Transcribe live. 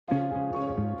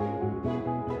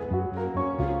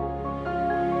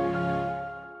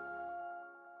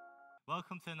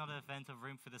event of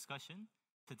Room for Discussion.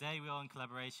 Today we are in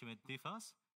collaboration with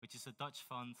DUFAS, which is a Dutch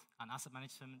fund and asset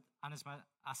management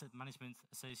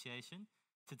association.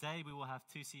 Today we will have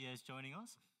two CEOs joining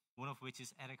us, one of which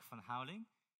is Erik van Houwelingen.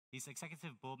 He's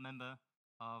executive board member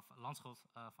of Lanschot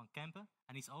Kempen,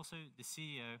 and he's also the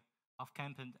CEO of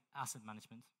Kempen Asset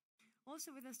Management.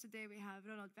 Also with us today we have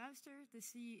Ronald Wuijster, the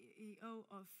CEO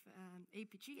of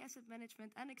APG Asset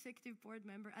Management and executive board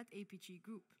member at APG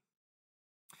Group.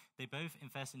 They both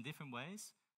invest in different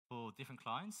ways for different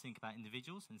clients. Think about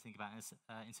individuals and think about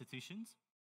institutions.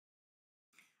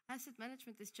 Asset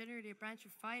management is generally a branch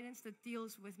of finance that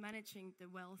deals with managing the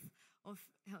wealth of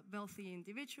wealthy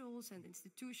individuals and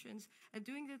institutions, and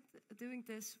doing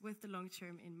this with the long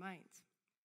term in mind.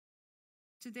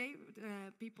 Today,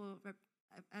 people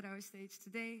at our stage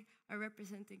today are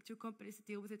representing two companies that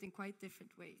deal with it in quite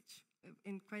different ways.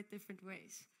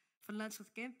 Van Lanschot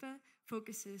Kempen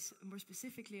focuses more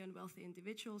specifically on wealthy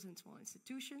individuals and small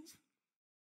institutions.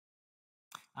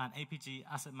 And APG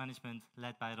Asset Management,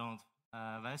 led by Ronald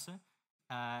Wuijster,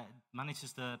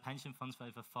 manages the pension funds for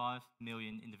over 5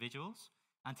 million individuals.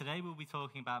 And today we'll be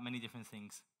talking about many different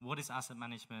things. What is asset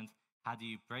management? How do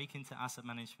you break into asset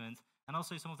management? And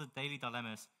also some of the daily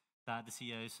dilemmas that the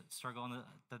CEOs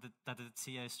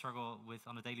struggle with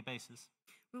on a daily basis.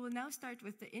 We will now start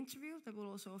with the interview that will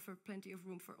also offer plenty of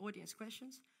room for audience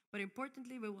questions. But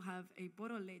importantly, we will have a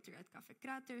borrel later at Café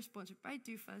Krater, sponsored by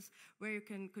DUFAS, where you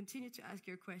can continue to ask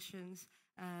your questions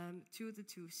to the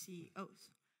two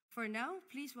CEOs. For now,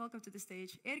 please welcome to the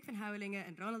stage Erik van Houwelingen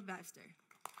and Ronald Wuijster.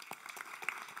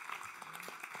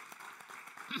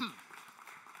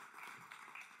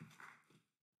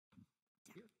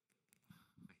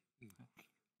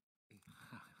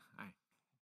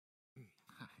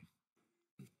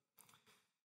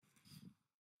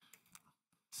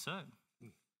 So,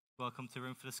 welcome to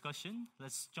Room for Discussion.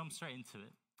 Let's jump straight into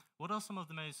it. What are some of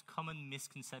the most common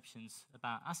misconceptions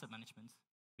about asset management?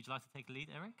 Would you like to take the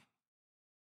lead, Erik?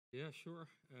 Yeah, sure.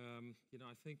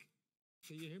 I think,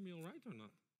 can you hear me all right or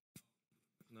not?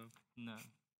 No? No.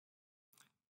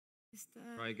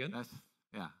 Try again?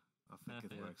 Yeah, I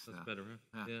think it works. That's better,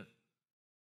 huh?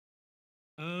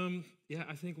 Yeah.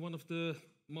 I think one of the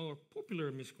more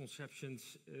popular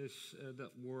misconceptions is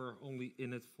that we're only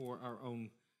in it for our own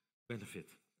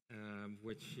benefit,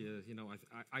 which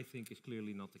I think is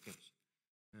clearly not the case.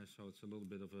 So it's a little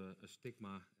bit of a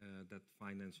stigma that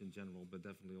finance in general, but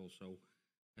definitely also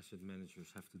asset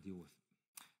managers have to deal with.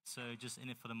 So just in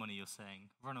it for the money, you're saying.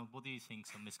 Ronald, what do you think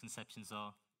some misconceptions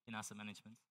are in asset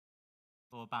management?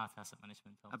 Or about asset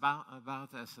management?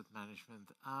 About asset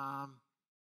management.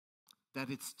 That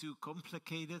it's too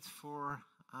complicated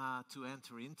to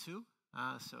enter into.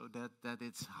 So that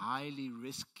it's highly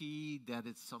risky, that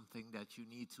it's something that you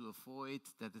need to avoid,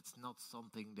 that it's not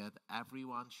something that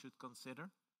everyone should consider.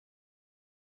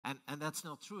 And that's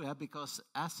not true, because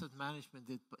asset management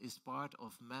is part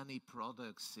of many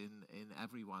products in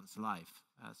everyone's life.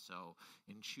 So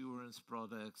insurance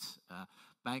products,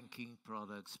 banking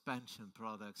products, pension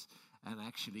products, and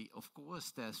actually, of course,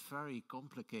 there's very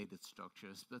complicated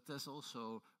structures, but there's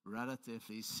also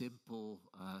relatively simple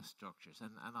structures.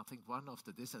 And I think one of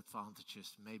the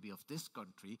disadvantages maybe of this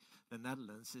country, the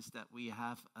Netherlands, is that we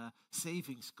have a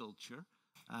savings culture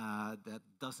that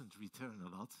doesn't return a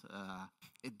lot.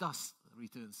 It does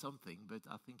return something, but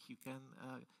I think you can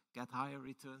get higher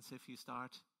returns if you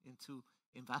start into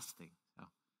investing. So.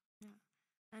 Yeah.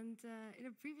 And in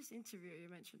a previous interview, you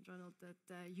mentioned, Ronald, that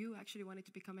you actually wanted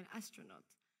to become an astronaut.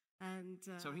 And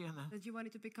that you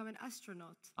wanted to become an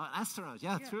astronaut. An astronaut,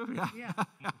 yeah, true. Yeah.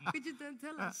 Could you then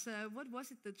tell us, what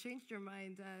was it that changed your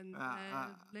mind and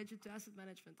led you to asset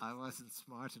management? I wasn't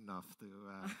smart enough to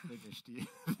finish the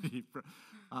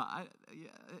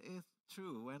it's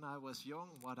true. When I was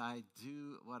young, what I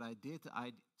did,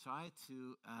 I tried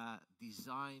to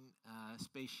design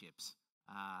spaceships.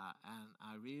 And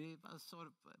I really was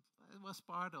it was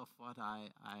part of what I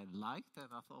liked,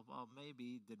 and I thought, well,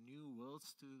 maybe the new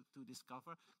worlds to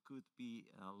discover could be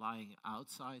lying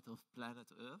outside of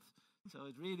planet Earth. So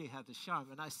it really had a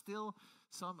charm, and I still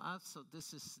so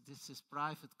this is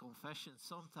private confession.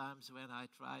 Sometimes when I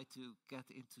try to get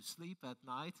into sleep at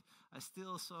night, I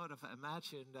still sort of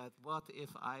imagine that what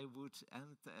if I would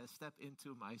step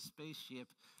into my spaceship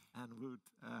and would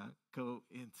go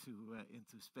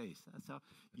into space. So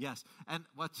yes, and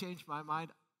what changed my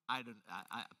mind? I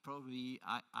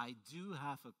do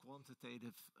have a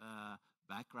quantitative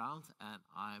background, and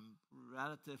I'm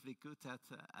relatively good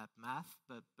at math.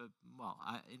 But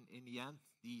in the end,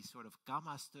 the sort of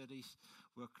gamma studies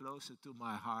were closer to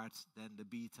my heart than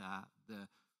the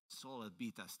solid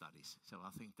beta studies. So I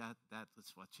think that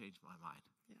is what changed my mind.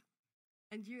 Yeah.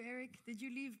 And you, Erik, did you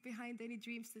leave behind any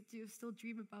dreams that you still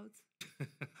dream about?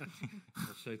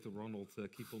 I'll say to Ronald,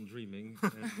 keep on dreaming.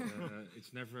 And,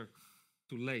 it's never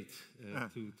too late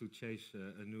to chase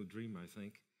a new dream, I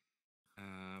think.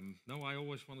 No, I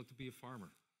always wanted to be a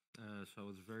farmer. So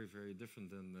it's very, very different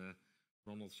than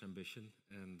Ronald's ambition.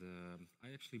 And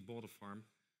I actually bought a farm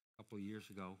a couple of years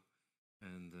ago.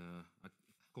 And I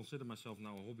consider myself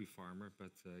now a hobby farmer,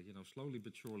 but slowly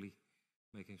but surely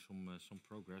making some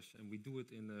progress. And we do it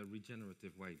in a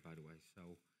regenerative way, by the way. So,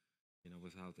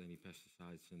 without any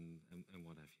pesticides and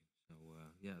what have you. So,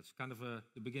 it's kind of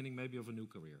the beginning maybe of a new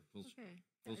career. We'll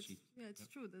see. Yeah, it's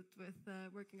true that with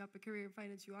working up a career in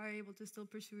finance, you are able to still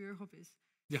pursue your hobbies.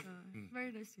 Yeah.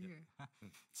 Very nice to hear.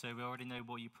 So we already know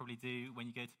what you probably do when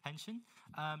you go to pension.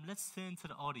 Let's turn to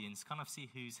the audience, kind of see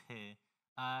who's here.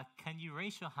 Can you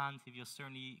raise your hand if you're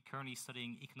currently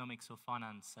studying economics or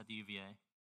finance at the UVA?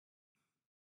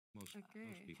 Most people.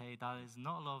 Okay, that is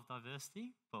not a lot of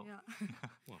diversity, but yeah.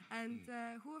 Well, And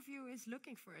who of you is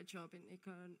looking for a job in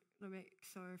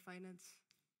economics or finance?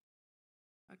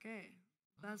 Okay,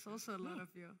 that's also a lot of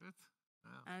you. Good.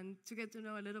 Yeah. And to get to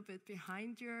know a little bit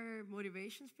behind your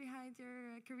motivations behind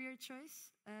your career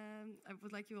choice, I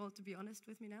would like you all to be honest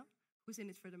with me now. Who's in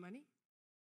it for the money?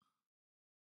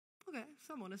 Okay,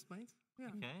 some honest minds. Yeah.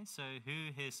 okay. So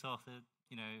who here started?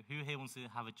 Who here wants to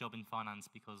have a job in finance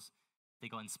because they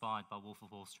got inspired by Wolf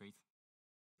of Wall Street?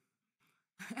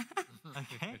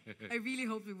 Okay. I really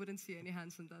hope we wouldn't see any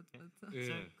hands on that. But,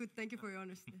 Yeah. good, thank you for your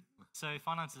honesty. So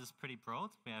finance is pretty broad.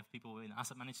 We have people in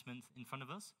asset management in front of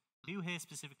us. Who here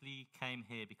specifically came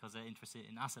here because they're interested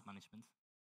in asset management?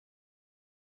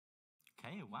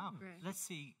 Okay, wow. Great. Let's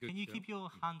see. Good Can you show. keep your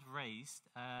hand raised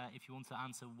if you want to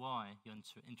answer why you're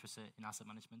interested in asset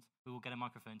management? We will get a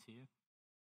microphone to you.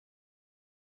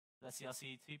 Let's see. I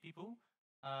see two people.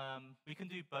 We can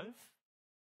do both.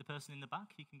 The person in the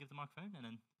back, you can give the microphone, and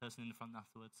then the person in the front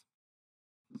afterwards.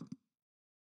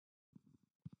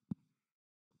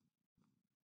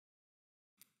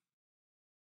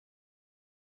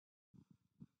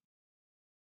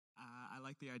 I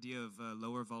like the idea of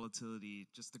lower volatility,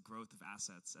 just the growth of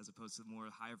assets, as opposed to more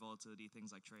higher volatility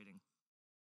things like trading.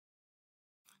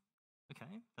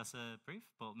 Okay, that's a brief,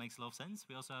 but makes a lot of sense.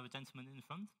 We also have a gentleman in the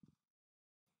front.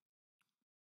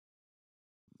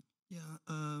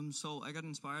 Yeah, so I got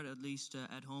inspired at least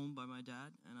at home by my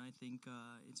dad, and I think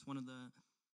it's one of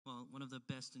the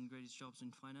best and greatest jobs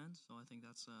in finance. So I think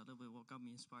that's a little bit what got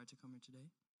me inspired to come here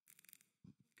today.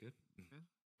 Good.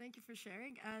 Thank you for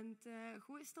sharing. And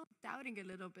who is still doubting a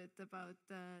little bit about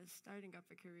starting up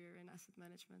a career in asset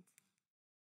management?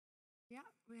 Yeah,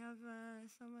 we have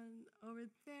someone over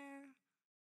there,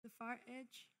 the far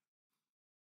edge,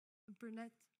 the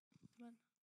brunette one.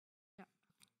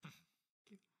 Yeah.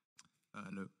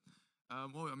 No.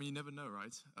 Well, I mean, you never know,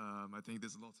 right? I think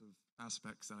there's a lot of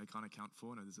aspects that I can't account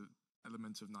for. And there's an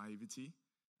element of naivety,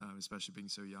 especially being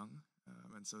so young.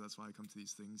 And so that's why I come to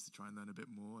these things to try and learn a bit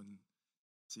more and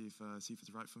see if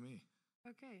it's right for me.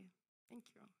 Okay, thank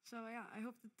you. So yeah, I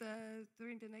hope that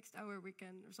during the next hour we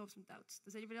can resolve some doubts.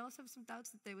 Does anybody else have some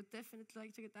doubts that they would definitely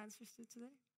like to get answers to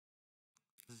today?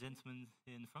 The gentleman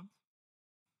here in the front.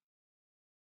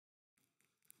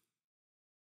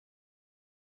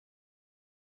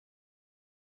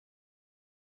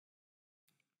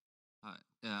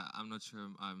 Yeah, I'm not sure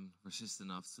I'm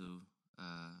resistant enough to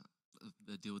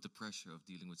deal with the pressure of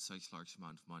dealing with such large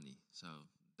amount of money. So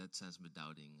that sense me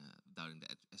doubting the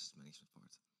asset management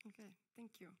part. Okay,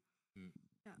 thank you.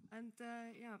 Yeah, and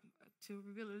to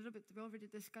reveal a little bit, we already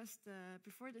discussed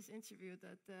before this interview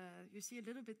that you see a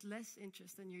little bit less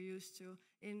interest than you used to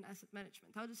in asset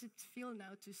management. How does it feel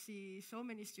now to see so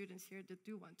many students here that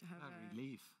do want to have a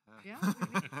Relief. Yeah,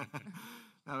 really?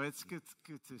 No, it's good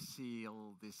to see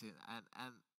all this.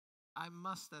 And I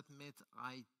must admit,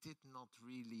 I did not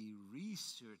really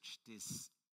research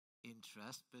this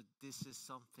interest, but this is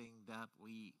something that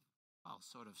we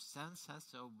sort of sense.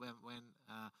 So when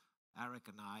Erik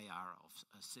and I are of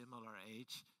a similar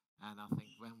age, and I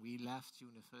think when we left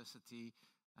university,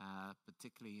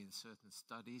 particularly in certain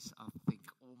studies, I think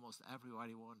almost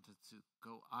everybody wanted to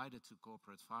go either to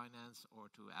corporate finance or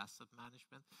to asset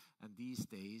management. And these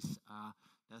days,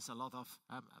 there's a lot of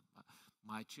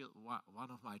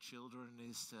one of my children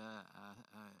is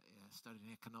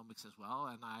studying economics as well,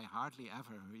 and I hardly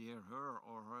ever hear her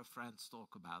or her friends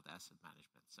talk about asset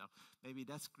management. So maybe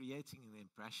that's creating an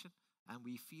impression. And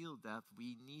we feel that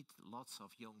we need lots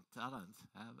of young talent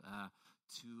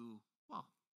to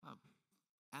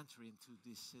enter into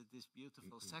this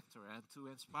beautiful sector and to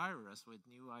inspire us with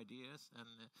new ideas and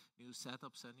new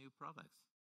setups and new products.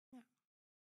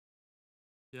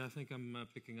 Yeah. Yeah, I think I'm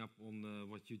picking up on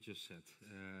what you just said.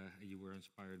 You were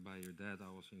inspired by your dad.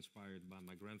 I was inspired by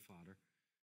my grandfather,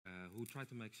 who tried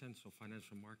to make sense of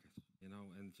financial markets,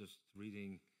 and just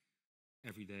reading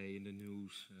every day in the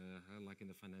news, like in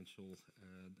the financial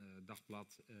dagblad,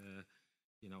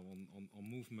 on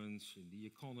movements in the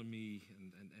economy,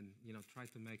 and try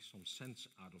to make some sense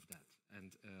out of that.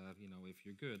 And if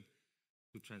you're good,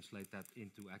 to translate that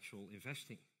into actual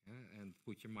investing, and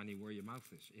put your money where your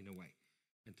mouth is in a way,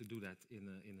 and to do that in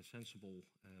a sensible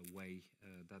way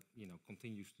that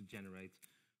continues to generate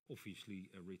obviously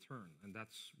a return. And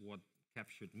that's what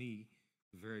captured me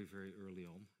very, very early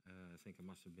on. I think I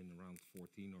must have been around 14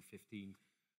 or 15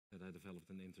 that I developed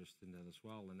an interest in that as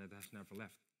well, and that has never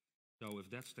left. So if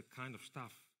that's the kind of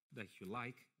stuff that you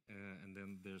like, and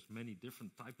then there's many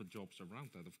different type of jobs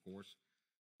around that, of course,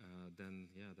 then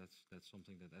yeah, that's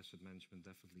something that asset management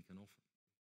definitely can offer.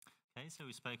 Okay, so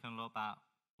we've spoken a lot about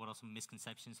what are some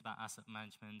misconceptions about asset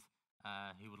management,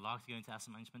 who would like to go into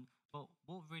asset management, but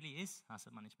what really is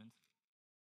asset management?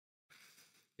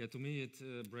 Yeah, to me it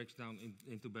breaks down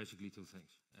into basically two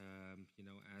things.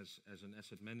 As an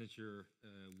asset manager,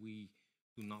 we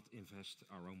do not invest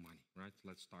our own money, right?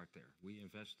 Let's start there. We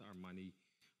invest our money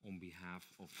on behalf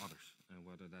of others, and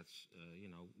whether that's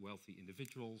wealthy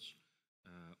individuals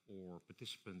or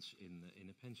participants in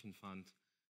a pension fund.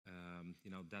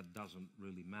 That doesn't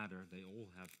really matter. They all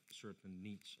have certain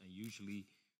needs, and usually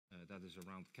that is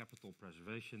around capital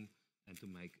preservation and to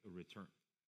make a return.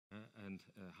 And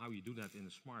how you do that in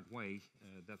a smart way,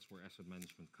 that's where asset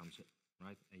management comes in,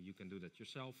 right? And you can do that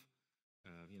yourself,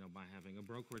 by having a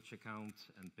brokerage account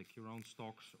and pick your own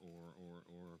stocks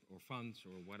or funds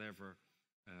or whatever,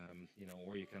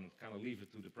 or you can kind of leave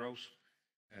it to the pros.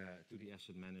 To the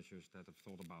asset managers that have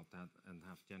thought about that and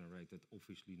have generated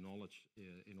obviously knowledge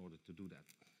in order to do that.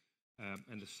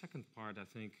 And the second part, I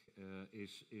think,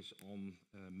 is on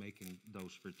making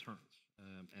those returns,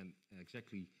 and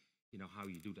exactly how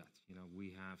you do that.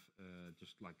 We have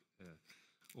just like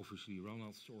obviously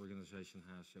Ronald's organization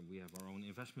has, and we have our own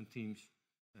investment teams,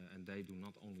 and they do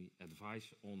not only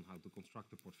advise on how to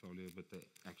construct a portfolio, but they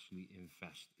actually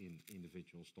invest in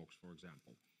individual stocks, for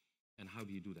example. And how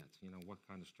do you do that? What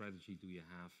kind of strategy do you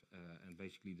have? And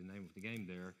basically the name of the game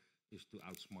there is to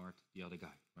outsmart the other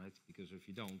guy, right? Because if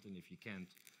you don't, and if you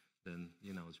can't, then,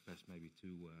 it's best maybe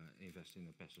to invest in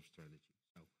a passive strategy.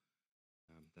 So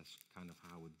that's kind of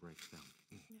how it breaks down.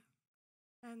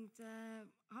 Yeah. And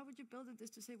how would you build it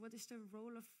is to say, what is the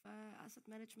role of asset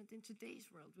management in today's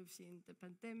world? We've seen the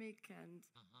pandemic and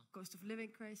cost of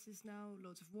living crisis now,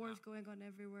 loads of wars going on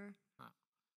everywhere.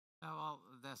 Well,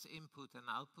 there's input and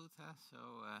output. So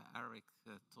Erik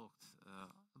talked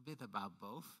a bit about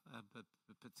both, but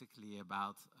particularly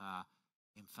about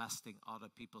investing other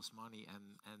people's money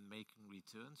and making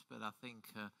returns. But I think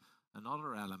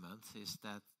another element is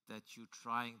that you're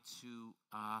trying to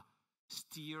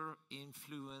steer,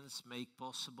 influence, make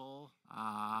possible,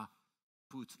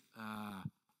 put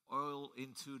oil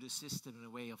into the system in a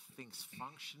way of things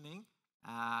functioning.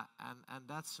 And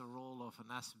that's the role of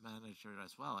an asset manager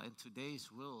as well. In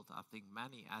today's world, I think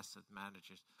many asset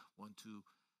managers want to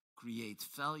create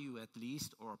value at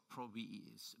least, or probably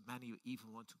many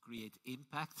even want to create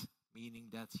impact, meaning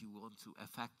that you want to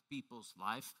affect people's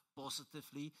life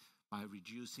positively by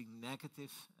reducing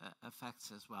negative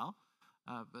effects as well.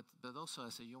 But also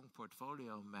as a young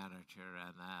portfolio manager,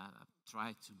 and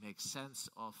try to make sense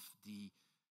of the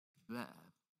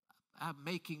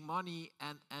making money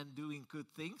and doing good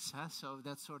things. So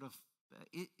that's sort of,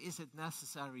 is it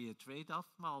necessary a trade-off?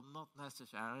 Well, not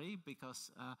necessarily,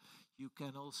 because you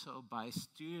can also, by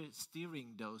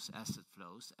steering those asset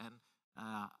flows and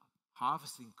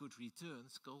harvesting good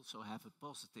returns, can also have a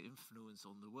positive influence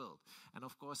on the world. And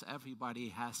of course, everybody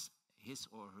has his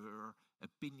or her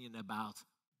opinion about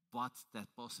what that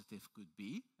positive could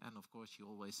be. And of course, you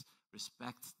always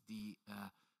respect the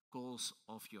goals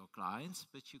of your clients,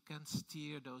 but you can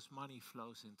steer those money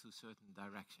flows into certain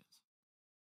directions.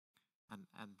 And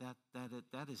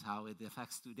that is how it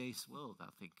affects today's world, I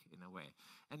think, in a way.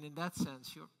 And in that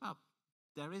sense,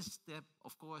 there is,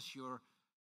 of course,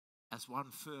 as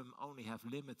one firm only have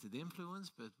limited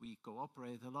influence, but we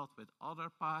cooperate a lot with other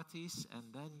parties,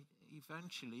 and then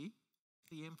eventually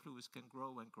the influence can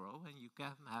grow and grow, and you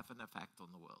can have an effect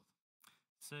on the world.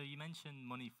 So you mentioned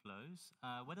money flows.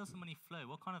 Where does the money flow?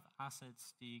 What kind of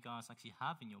assets do you guys actually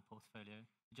have in your portfolio?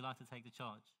 Would you like to take the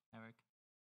charge, Erik?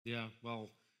 Yeah, well,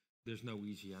 there's no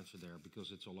easy answer there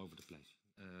because it's all over the place.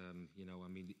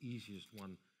 The easiest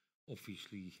one,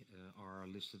 obviously, are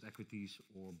listed equities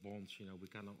or bonds. We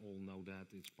kind of all know that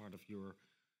it's part of your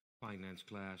finance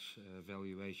class,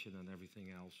 valuation, and everything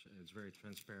else. It's very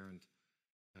transparent.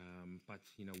 But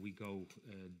we go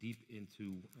deep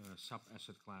into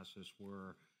sub-asset classes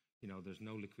where there's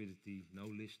no liquidity, no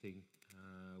listing.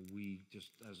 We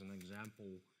just, as an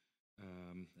example,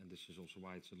 and this is also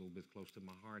why it's a little bit close to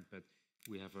my heart, but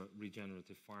we have a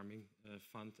regenerative farming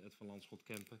fund at Lanschot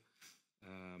Kempen.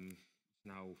 It's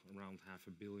now around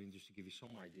 $500 million, just to give you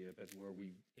some idea, but where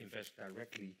we invest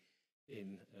directly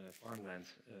in farmland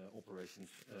operations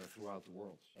throughout the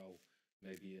world. So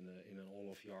maybe in an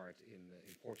olive yard in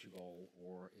Portugal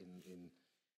or in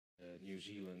New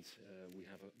Zealand, we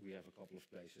have a couple of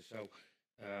places. So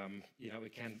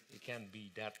it can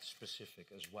be that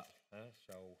specific as well.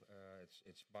 So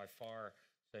it's by far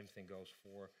same thing goes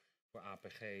for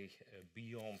APG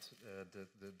beyond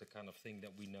the kind of thing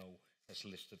that we know as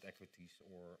listed equities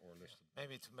or listed.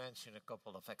 Maybe to mention a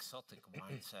couple of exotic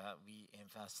ones, we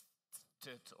invest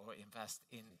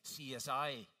in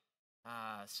CSI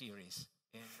series,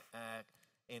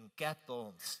 in cat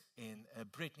bonds, in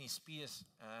Britney Spears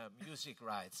music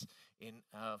rights, in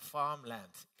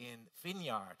farmland, in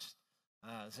vineyards.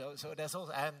 So there's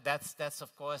also, and that's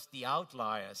of course the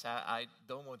outliers. I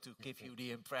don't want to give you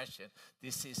the impression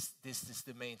this is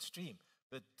the mainstream,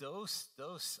 but those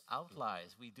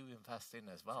outliers we do invest in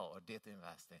as well, or did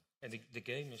invest in. And the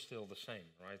game is still the same,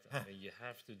 right? I mean, you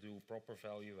have to do proper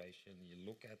valuation. You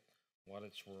look at what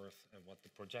it's worth and what the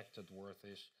projected worth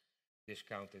is,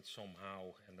 discount it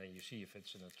somehow, and then you see if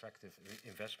it's an attractive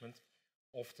investment.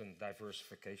 Often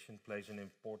diversification plays an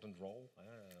important role,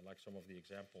 like some of the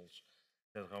examples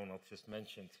that Ronald just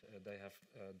mentioned. They have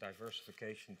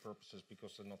diversification purposes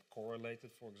because they're not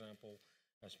correlated, for example,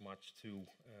 as much to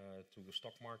the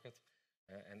stock market,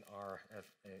 and are,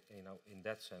 in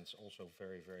that sense, also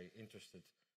very, very interesting,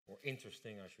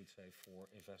 I should say, for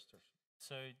investors.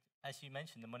 So, as you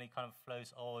mentioned, the money kind of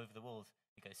flows all over the world.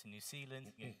 It goes to New Zealand,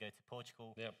 you go to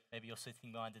Portugal. Yep. Maybe you're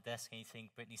sitting behind a desk and you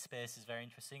think Britney Spears is very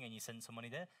interesting, and you send some money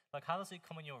there. Like, how does it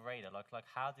come on your radar? Like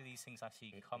how do these things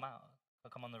actually come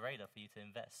on the radar for you to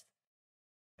invest?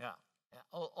 Yeah.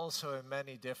 Also in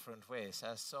many different ways.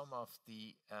 As some of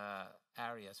the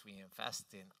areas we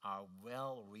invest in are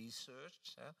well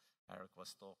researched. Erik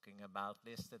was talking about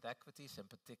listed equities, and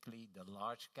particularly the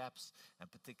large caps, and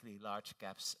particularly large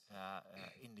caps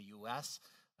in the US.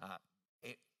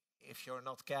 If you're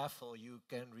not careful, you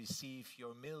can receive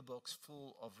your mailbox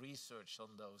full of research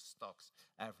on those stocks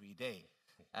every day.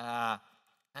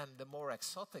 And the more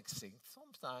exotic thing,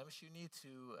 sometimes you need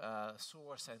to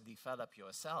source and develop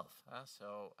yourself.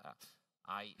 So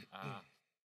I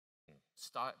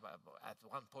at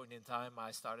one point in time,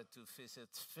 I started to visit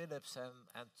Philips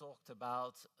and talked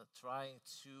about trying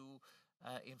to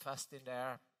invest in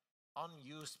their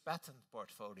unused patent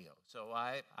portfolio. So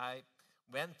I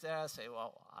went there and say,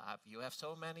 well, you have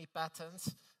so many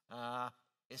patents.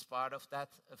 Is part of that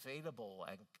available,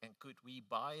 and could we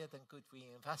buy it, and could we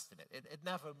invest in it? It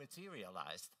never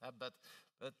materialized, but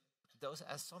those,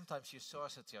 as sometimes you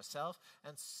source it yourself,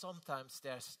 and sometimes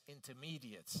there's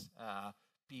intermediates,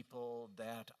 people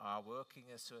that are working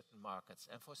in certain markets,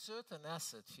 and for certain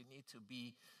assets you need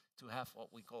to have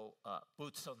what we call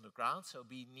boots on the ground, so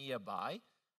be nearby.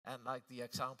 And like the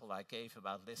example I gave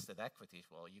about listed equities,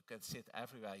 well, you can sit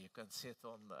everywhere. You can sit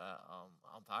on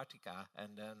Antarctica and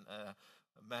then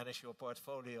manage your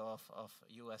portfolio of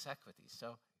US equities.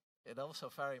 So it also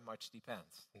very much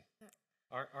depends.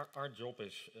 Our job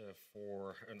is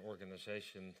for an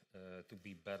organization to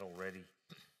be battle ready,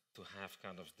 to have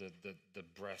kind of the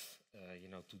breadth,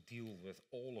 to deal with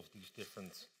all of these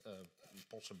different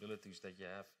possibilities that you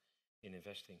have in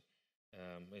investing.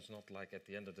 It's not like at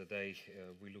the end of the day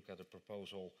we look at a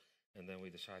proposal and then we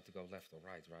decide to go left or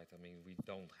right. I mean, we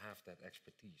don't have that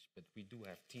expertise, but we do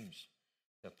have teams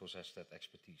that possess that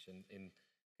expertise. And in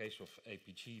case of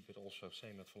APG, but also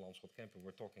same at Lanschot Kempen,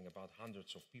 we're talking about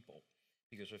hundreds of people.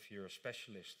 Because if you're a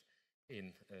specialist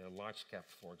in large cap,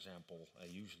 for example,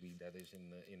 usually that is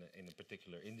in a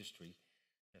particular industry,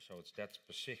 so it's that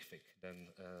specific, then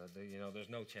there's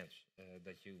no chance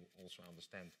that you also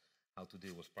understand how to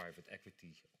deal with private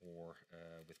equity or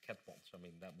with cat bonds. I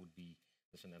mean,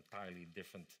 that's an entirely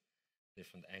different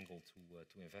angle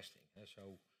to investing.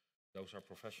 So those are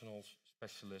professionals,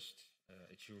 specialists.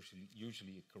 It's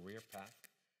usually a career path,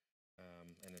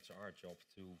 and it's our job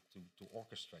to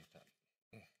orchestrate that.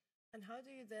 And how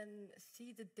do you then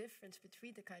see the difference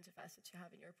between the kinds of assets you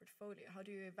have in your portfolio? How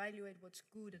do you evaluate what's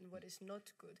good and what is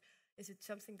not good? Is it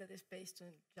something that is based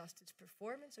on just its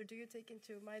performance, or do you take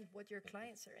into mind what your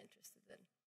clients are interested in?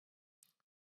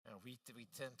 We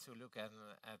tend to look at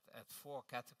four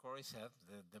categories.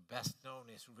 The best known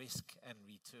is risk and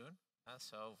return.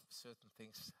 So certain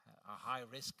things are high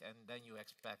risk, and then you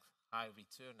expect high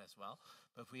return as well.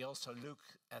 But we also look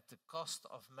at the cost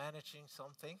of managing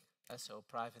something. So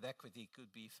private equity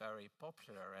could be very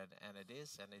popular, and it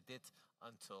is, and it did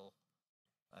until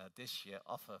this year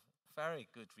offer very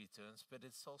good returns, but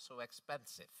it's also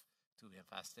expensive to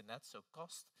invest in that. So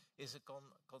cost is a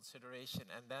consideration.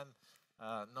 And then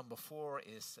number 4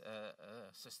 is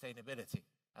sustainability.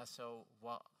 So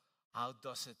how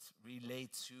does it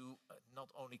relate to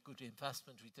not only good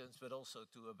investment returns, but also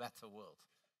to a better world?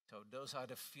 So those are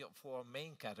the 4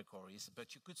 main categories,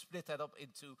 but you could split that up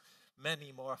into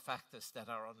many more factors that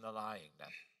are underlying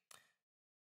that.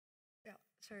 Yeah,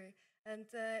 sorry. And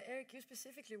Erik, you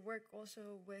specifically work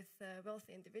also with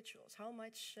wealthy individuals. How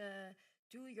much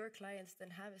do your clients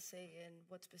then have a say in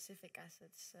what specific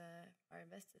assets are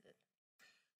invested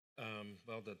in?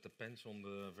 Well, that depends on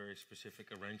the very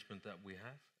specific arrangement that we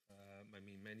have. I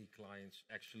mean, many clients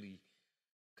actually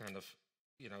kind of,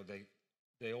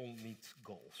 they all need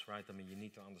goals, right? I mean, you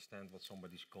need to understand what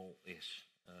somebody's goal is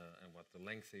and what the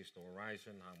length is, the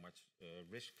horizon, how much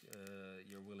risk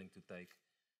you're willing to take.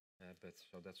 But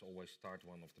so that's always start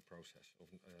one of the process of,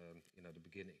 the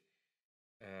beginning.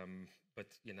 But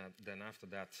then after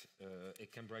that,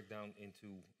 it can break down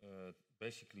into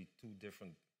basically 2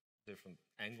 different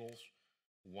angles.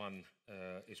 One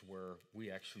is where we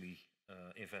actually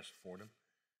invest for them,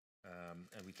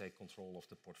 and we take control of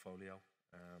the portfolio.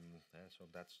 So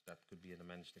that could be in a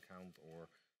managed account or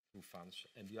through funds.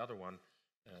 And the other one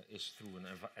is through an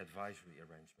advisory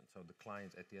arrangement. So the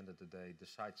client, at the end of the day,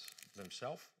 decides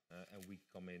themselves, and we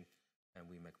come in and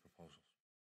we make proposals.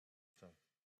 So.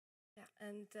 Yeah,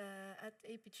 and at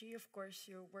APG, of course,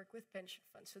 you work with pension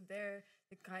funds. So there,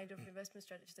 the kind of investment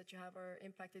strategies that you have are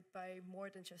impacted by more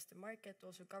than just the market,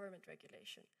 also government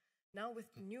regulation. Now, with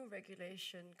new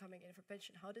regulation coming in for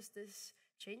pension, how does this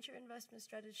change your investment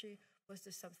strategy? Was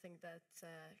this something that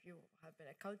you have been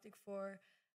accounting for?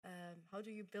 How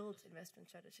do you build investment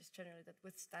strategies generally that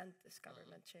withstand this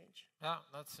government change? Yeah,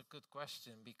 that's a good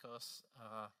question, because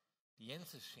the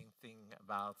interesting thing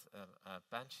about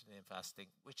pension investing,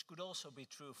 which could also be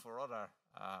true for other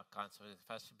kinds of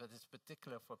investing, but it's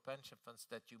particular for pension funds,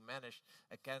 that you manage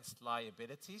against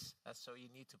liabilities. So you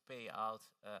need to pay out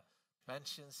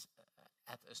pensions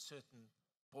at a certain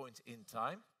point in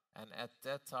time. And at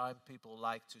that time, people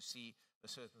like to see a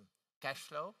certain cash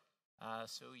flow.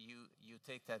 So you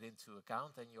take that into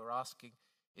account, and you're asking,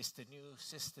 is the new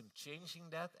system changing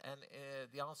that? And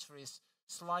the answer is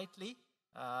slightly,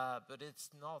 but it's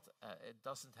not. It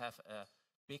doesn't have a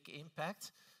big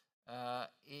impact.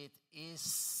 It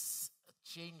is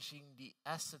changing the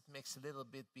asset mix a little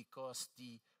bit, because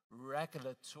the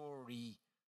regulatory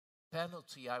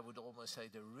penalty, I would almost say,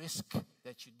 the risk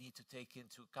that you need to take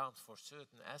into account for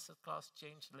certain asset class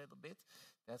changed a little bit.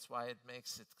 That's why it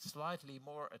makes it slightly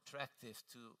more attractive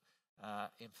to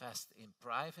invest in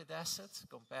private assets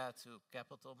compared to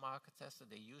capital market assets.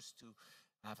 They used to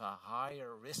have a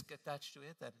higher risk attached to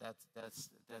it, and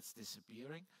that's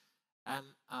disappearing. And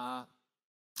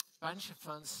pension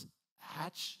funds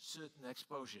hedge certain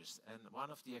exposures, and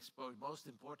one of the most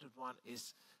important one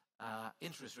is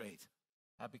interest rate.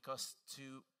 Because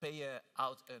to pay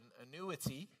out an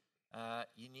annuity,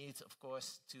 you need, of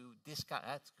course, to discount,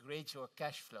 to create your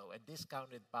cash flow and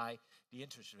discount it by the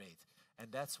interest rate.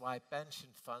 And that's why pension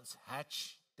funds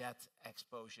hedge that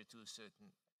exposure to a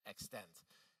certain extent.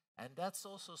 And that's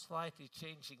also slightly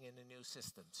changing in the new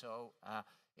system. So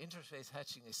interest rate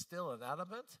hedging is still an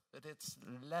element, but it's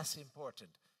less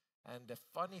important. And the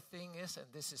funny thing is, and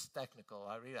this is technical,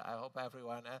 I hope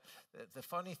everyone, the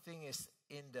funny thing is,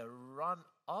 in the run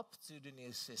up to the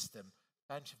new system,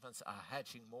 pension funds are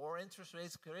hedging more interest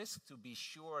rate risk to be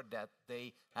sure that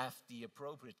they have the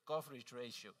appropriate coverage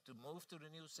ratio to move to the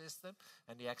new system.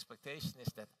 And the expectation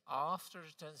is that after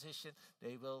the transition,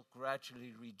 they will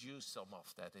gradually reduce some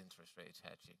of that interest rate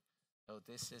hedging. So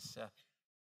this is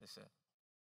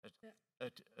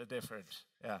a difference,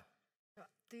 yeah.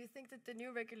 Do you think that the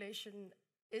new regulation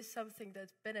is something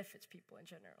that benefits people in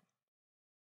general?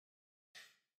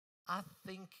 I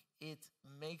think it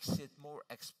makes it more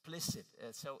explicit.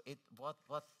 So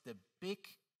what the big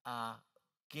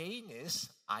gain is,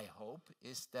 I hope,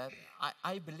 is that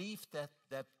I believe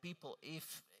that people,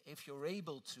 if you're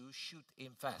able to, should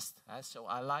invest. So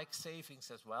I like savings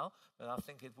as well, but I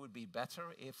think it would be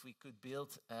better if we could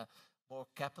build more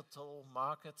capital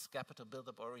markets, capital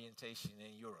build-up orientation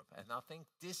in Europe. And I think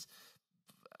this,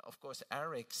 of course,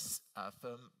 Erik's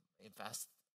firm invests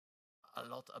a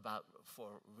lot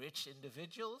for rich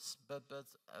individuals, but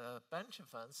pension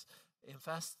funds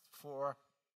invest for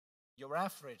your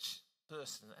average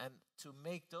person, and to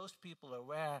make those people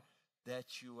aware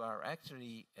that you are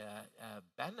actually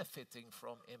benefiting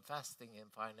from investing in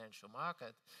financial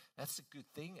market, that's a good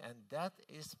thing. And that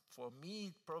is, for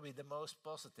me, probably the most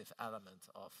positive element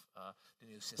of the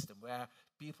new system, where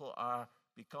people are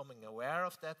becoming aware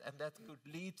of that, and that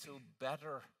could lead to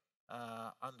better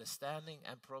understanding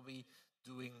and probably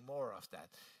doing more of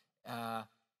that.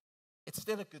 It's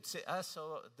still a good system.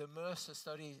 So the Mercer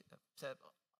study said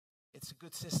it's a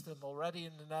good system already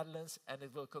in the Netherlands, and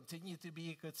it will continue to be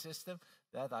a good system.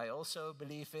 That I also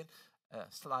believe in.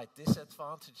 Slight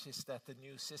disadvantage is that the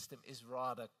new system is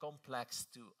rather complex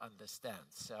to understand.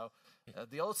 So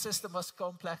the old system was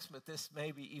complex, but this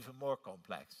may be even more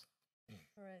complex.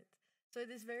 All right. So it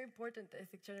is very important, I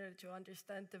think, generally to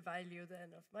understand the value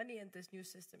then of money, and this new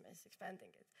system is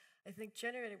expanding it. I think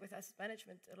generally with asset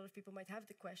management, a lot of people might have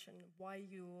the question why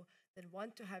you then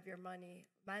want to have your money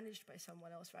managed by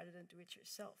someone else rather than do it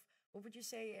yourself. What would you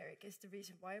say, Erik, is the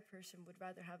reason why a person would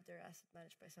rather have their asset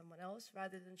managed by someone else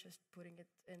rather than just putting it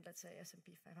in, let's say,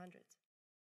 S&P 500?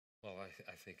 Well,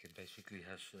 I think it basically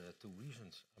has two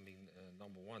reasons. I mean,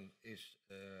 number one is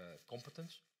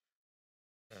competence.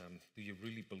 Do you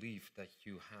really believe that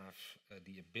you have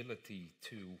the ability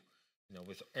to,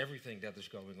 with everything that is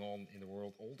going on in the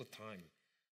world all the time,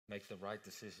 make the right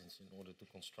decisions in order to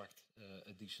construct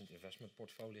a decent investment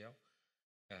portfolio?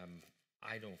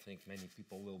 I don't think many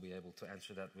people will be able to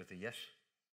answer that with a yes.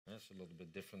 It's a little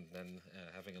bit different than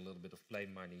having a little bit of play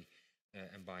money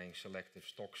and buying selective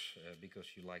stocks because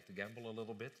you like to gamble a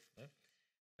little bit.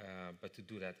 But to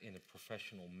do that in a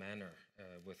professional manner,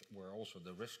 where also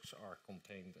the risks are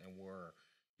contained and where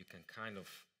you can kind of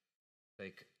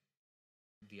take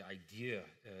the idea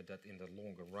that in the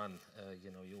longer run,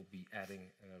 you'll be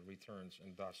adding returns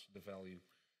and thus the value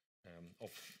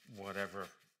of whatever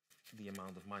the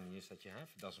amount of money is that you have.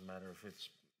 It doesn't matter if it's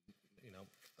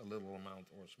a little amount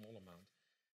or a small amount.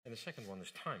 And the second one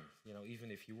is time.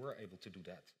 Even if you were able to do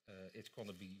that, it's going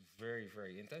to be very,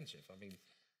 very intensive. I mean,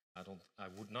 I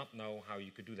would not know how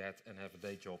you could do that and have a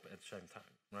day job at the same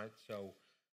time, right? So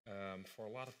for a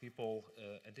lot of people,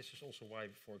 and this is also why,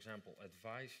 for example,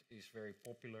 advice is very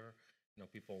popular.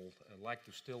 People like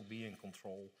to still be in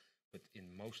control, but in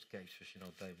most cases,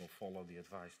 they will follow the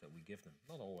advice that we give them.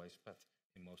 Not always, but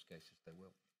in most cases, they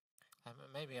will.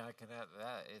 Maybe I can add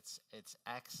that it's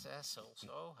access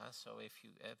also. So if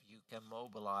you can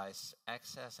mobilize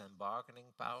access and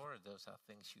bargaining power, those are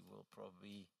things you will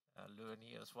probably learn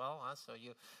here as well. So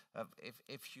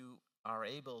if you are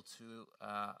able to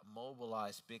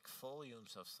mobilize big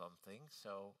volumes of something,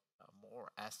 so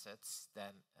more assets,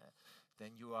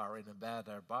 then you are in a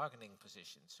better bargaining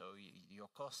position. So your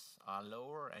costs are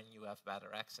lower and you have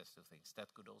better access to things.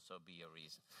 That could also be a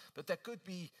reason. But that could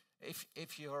be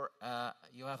if you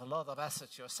have a lot of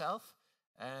assets yourself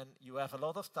and you have a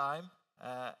lot of time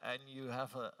and you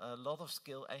have a lot of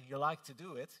skill and you like to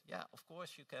do it, yeah, of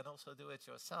course you can also do it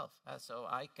yourself. So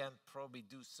I can probably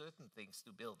do certain things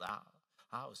to build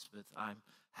a house, but I'm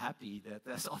happy that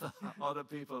there's other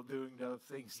people doing those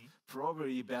things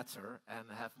probably better and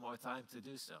have more time to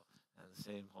do so. And the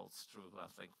same holds true, I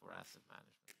think, for asset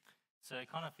management. So it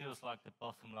kind of feels like the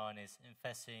bottom line is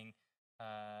investing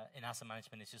in asset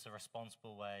management is just a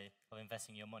responsible way of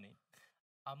investing your money.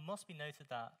 It must be noted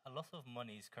that a lot of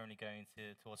money is currently going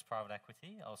towards private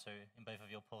equity, also in both of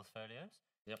your portfolios.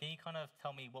 Yep. Can you kind of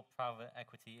tell me what private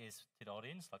equity is to the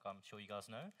audience, like I'm sure you guys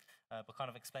know, but kind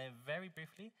of explain it very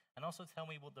briefly, and also tell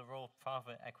me what the role of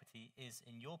private equity is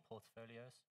in your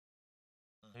portfolios?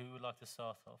 Who would like to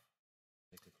start off?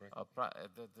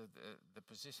 The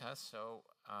position has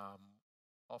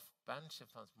of pension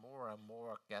funds more and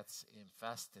more gets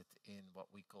invested in what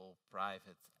we call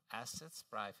private assets.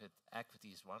 Private equity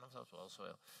is one of those.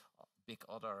 Also, big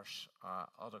other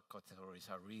categories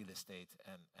are real estate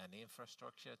and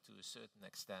infrastructure, to a certain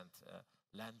extent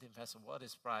land investment. What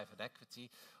is private equity?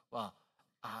 Well,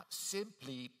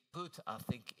 simply put, I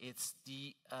think it's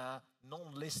the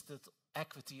non-listed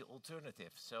equity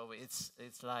alternative. So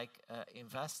it's like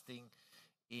investing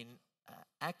in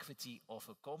equity of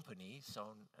a company,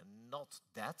 so not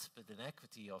debt, but an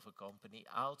equity of a company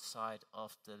outside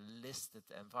of the listed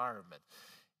environment.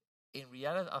 In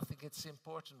reality, I think it's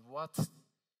important what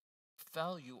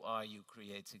value are you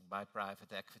creating by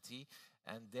private equity,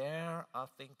 and there I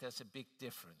think there's a big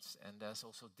difference, and there's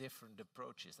also different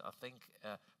approaches. I think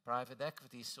private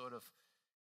equity sort of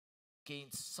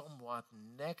gains somewhat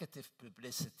negative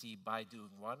publicity by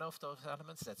doing one of those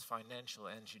elements, that's financial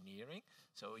engineering.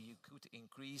 So you could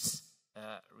increase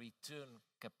return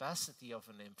capacity of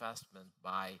an investment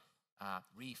by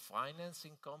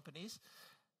refinancing companies.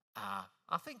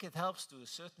 I think it helps to a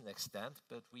certain extent,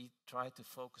 but we try to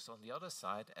focus on the other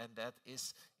side, and that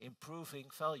is improving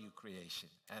value creation.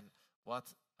 And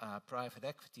what private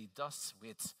equity does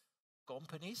with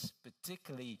companies,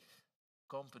 particularly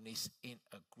companies in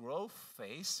a growth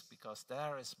phase, because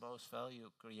there is most value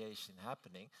creation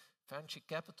happening. Venture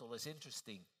capital is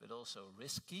interesting, but also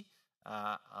risky.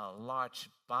 Large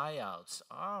buyouts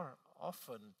are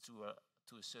often, to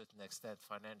a certain extent,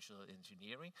 financial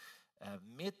engineering.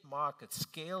 Mid-market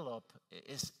scale-up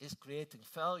is creating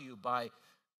value by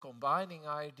combining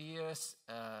ideas,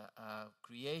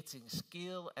 creating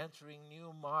skill, entering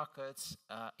new markets,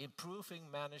 improving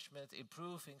management,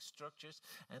 improving structures,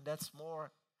 and that's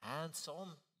more hands-on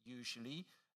usually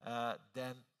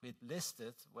than with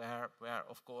listed, where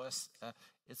of course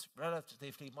it's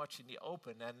relatively much in the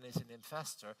open, and as an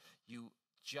investor you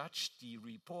judge the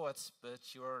reports,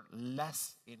 but you're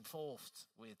less involved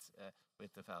with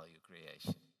the value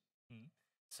creation.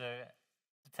 So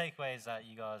the takeaway is that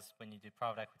you guys, when you do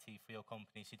private equity for your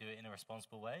companies, you do it in a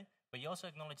responsible way, but you also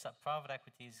acknowledge that private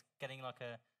equity is getting like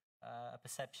a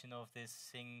perception of this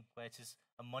thing where it's just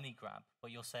a money grab, but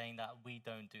you're saying that we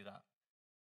don't do that.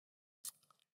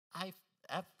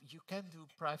 You can do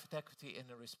private equity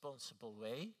in a responsible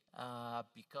way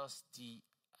because the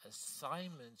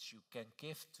assignments you can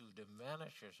give to the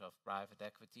managers of private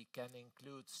equity can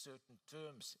include certain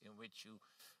terms in which you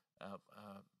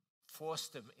force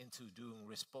them into doing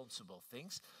responsible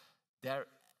things. There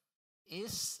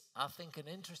is, I think, an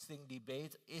interesting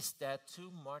debate. Is there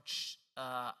too much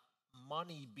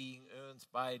money being earned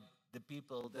by the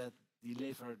people that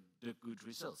deliver the good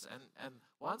results? And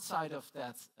one side of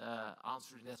that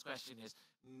answering that question is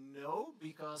no,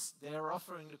 because they're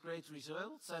offering the great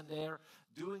results and they're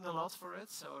doing a lot for it,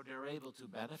 so they're able to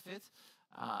benefit.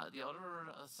 The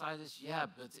other side is, yeah,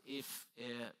 but if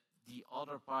the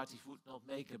other parties would not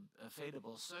make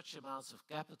available such amounts of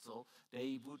capital,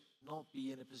 they would not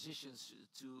be in a position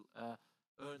to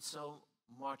earn so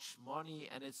much money,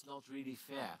 and it's not really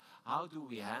fair. How do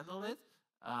we handle it?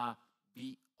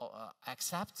 We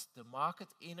accept the market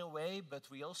in a way, but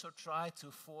we also try to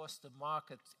force the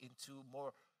market into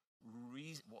more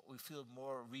what we feel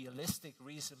more realistic,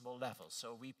 reasonable levels.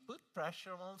 So we put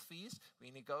pressure on fees,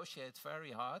 we negotiate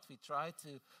very hard, we try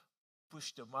to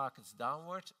push the markets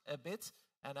downward a bit,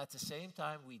 and at the same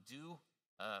time we do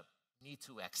need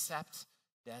to accept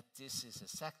that this is a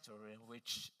sector in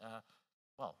which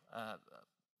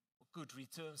good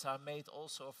returns are made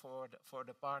also for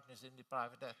the partners in the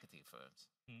private equity firms.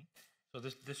 So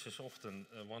this is often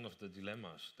one of the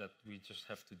dilemmas that we just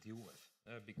have to deal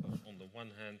with, because on the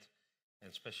one hand, and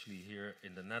especially here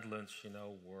in the Netherlands,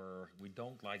 where we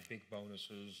don't like big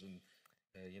bonuses, and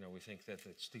we think that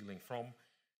it's stealing from,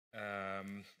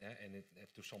 and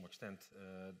to some extent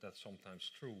that's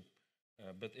sometimes true.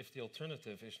 But if the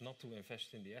alternative is not to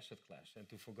invest in the asset class and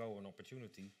to forgo an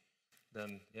opportunity,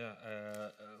 then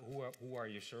who are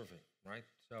you serving, right?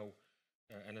 So.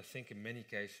 And I think in many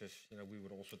cases, we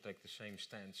would also take the same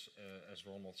stance as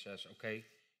Ronald says. Okay,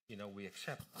 we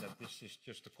accept that this is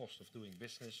just the cost of doing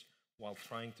business while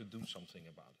trying to do something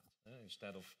about it,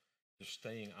 instead of just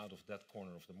staying out of that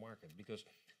corner of the market, because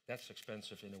that's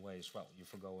expensive in a way as well. You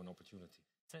forgo an opportunity.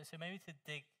 So maybe to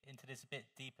dig into this a bit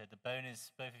deeper, the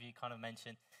bonus, both of you kind of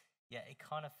mentioned, it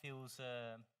kind of feels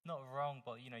not wrong,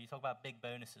 but you talk about big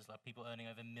bonuses, like people earning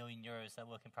over €1 million that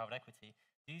work in private equity.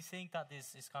 Do you think that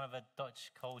this is kind of a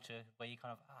Dutch culture where you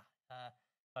kind of,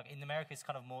 like in America it's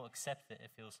kind of more accepted,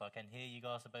 it feels like, and here you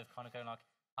guys are both kind of going like,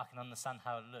 I can understand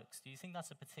how it looks. Do you think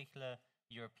that's a particular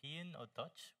European or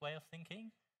Dutch way of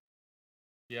thinking?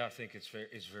 Yeah, I think it's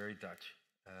very Dutch.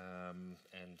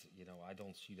 And, I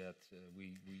don't see that.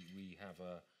 We have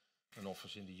an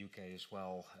office in the UK as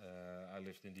well. I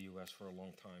lived in the US for a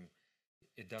long time.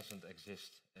 It doesn't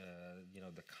exist,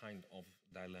 the kind of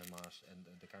dilemmas and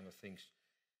the kind of things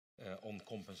on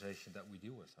compensation that we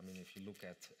deal with. I mean, if you look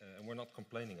at, and we're not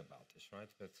complaining about this, right?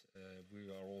 But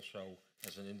we are also,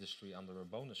 as an industry, under a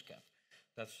bonus cap.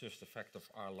 That's just a fact of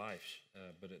our lives.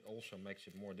 But it also makes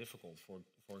it more difficult,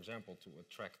 for example, to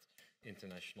attract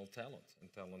international talent,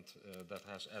 and talent that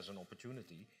has as an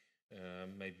opportunity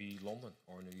maybe London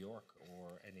or New York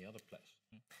or any other place.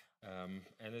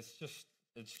 And it's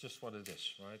just what it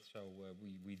is, right? So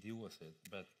we deal with it,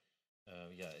 but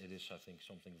it is, I think,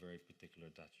 something very particular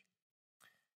Dutch.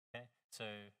 Okay, so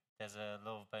there's a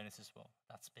lot of bonuses. Well,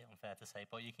 that's a bit unfair to say,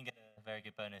 but you can get a very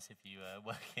good bonus if you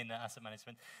work in asset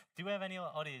management. Do we have any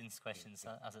audience questions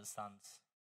as it stands?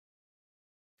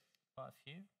 Quite a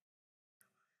few.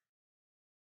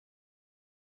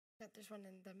 Yeah, there's one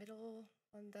in the middle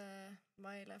on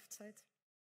my left side.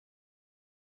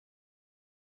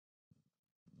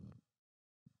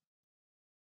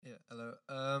 Yeah, hello.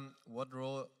 What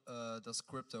role does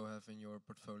crypto have in your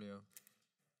portfolio?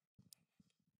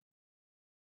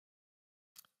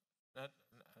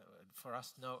 For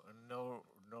us, no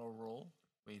role.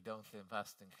 We don't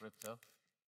invest in crypto,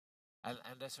 and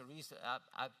there's a reason.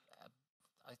 I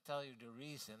tell you the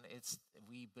reason. It's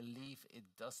we believe it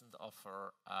doesn't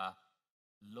offer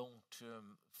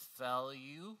long-term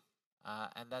value,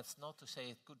 and that's not to say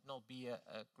it could not be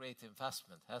a great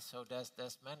investment. So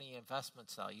there's many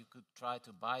investment style. You could try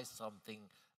to buy something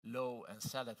low and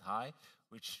sell it high,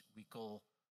 which we call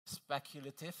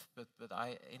speculative, but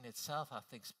in itself I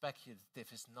think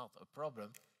speculative is not a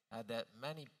problem. That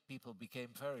many people became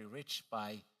very rich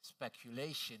by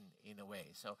speculation in a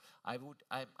way. So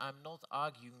I'm not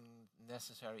arguing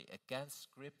necessarily against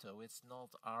crypto. It's not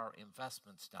our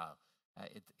investment style.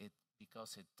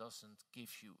 Because it doesn't give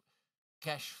you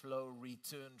cash flow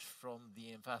returns from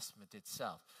the investment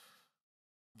itself.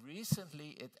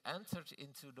 Recently, it entered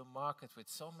into the market with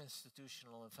some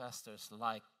institutional investors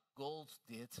like gold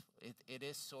did. It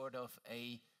is sort of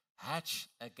a hedge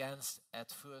against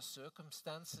adverse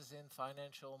circumstances in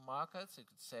financial markets. You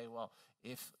could say, well,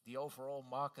 if the overall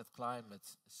market climate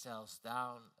sells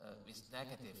down, is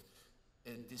negative,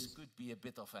 this could be a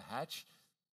bit of a hedge.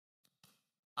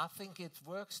 I think it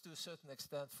works to a certain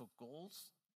extent for gold.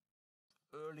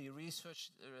 Early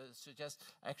research suggests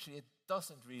actually it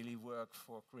doesn't really work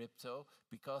for crypto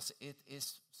because it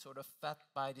is sort of fed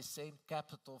by the same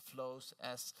capital flows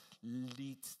as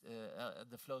lead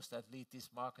the flows that lead this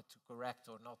market to correct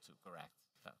or not to correct.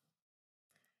 So.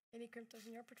 Any cryptos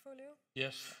in your portfolio?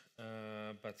 Yes,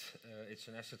 but it's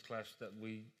an asset class that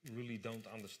we really don't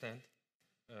understand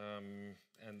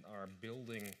and are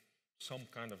building some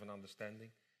kind of an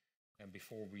understanding. And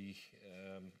before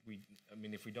I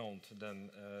mean, if we don't, then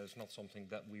it's not something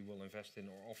that we will invest in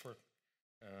or offer.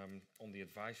 On the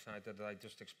advice side that I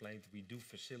just explained, we do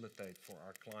facilitate for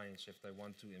our clients if they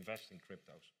want to invest in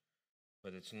cryptos.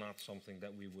 But it's not something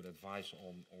that we would advise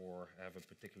on or have a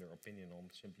particular opinion on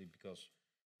simply because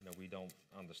we don't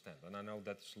understand. And I know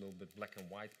that's a little bit black and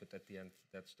white, but at the end,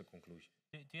 that's the conclusion.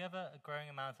 Do you have a growing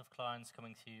amount of clients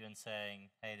coming to you and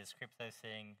saying, hey, this crypto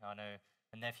thing, I know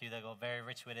a nephew that got very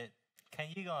rich with it. Can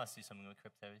you guys do something with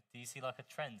crypto? Do you see like a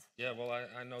trend? Yeah, well,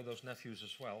 I know those nephews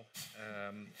as well.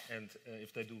 And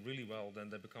if they do really well, then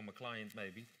they become a client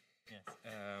maybe. Yes.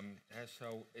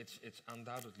 So it's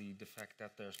undoubtedly the fact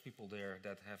that there's people there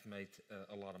that have made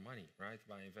a lot of money, right,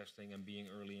 by investing and being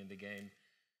early in the game.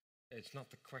 It's not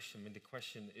the question. I mean, the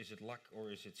question, is it luck or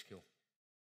is it skill?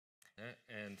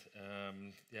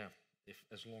 If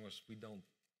as long as we don't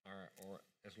or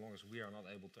as long as we are not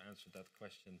able to answer that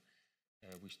question,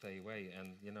 we stay away,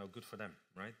 and good for them,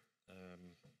 right?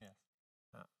 Yes.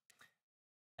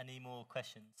 Any more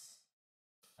questions?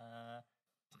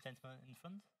 Gentleman in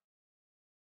front.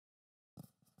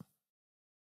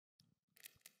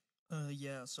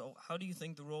 Yeah, so how do you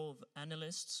think the role of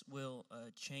analysts will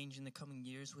change in the coming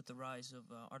years with the rise of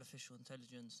artificial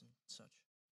intelligence and such?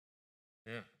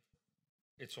 Yeah,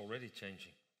 it's already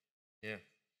changing. Yeah,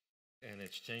 and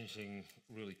it's changing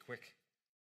really quick.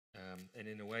 And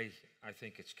in a way, I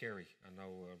think it's scary. I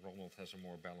know Ronald has a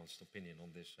more balanced opinion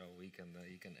on this, so he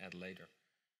can add later.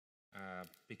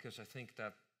 Because I think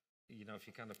that if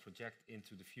you kind of project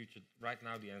into the future, right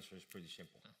now the answer is pretty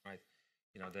simple, right?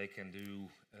 They can do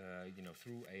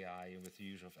through AI and with the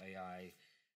use of AI,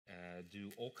 do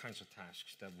all kinds of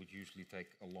tasks that would usually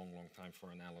take a long time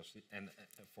for an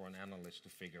analyst to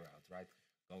figure out, right?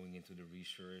 Going into the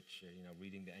research,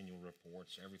 reading the annual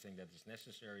reports, everything that is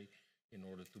necessary in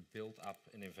order to build up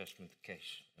an investment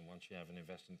case. And once you have an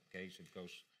investment case, it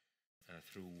goes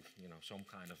through some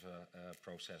kind of a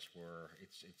process where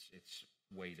it's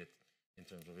weighted in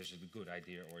terms of is it a good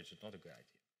idea or is it not a good idea.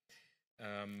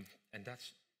 And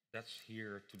that's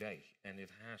here today, and it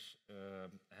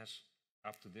has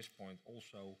up to this point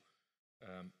also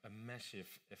a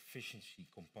massive efficiency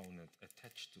component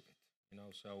attached to it.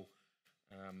 So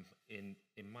in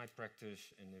my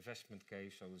practice, an investment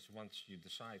case, so is once you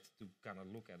decide to kind of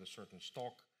look at a certain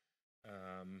stock,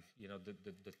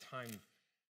 the time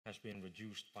has been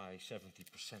reduced by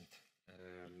 70%.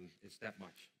 It's that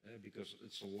much because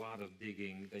it's a lot of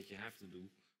digging that you have to do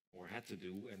or had to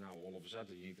do, and now all of a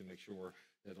sudden you need to make sure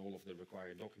that all of the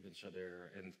required documents are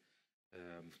there, and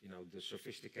the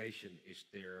sophistication is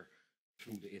there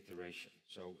through the iteration.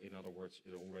 So in other words,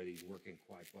 it's already working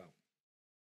quite well.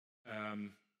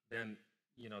 Then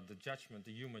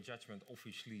the human judgment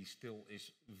obviously still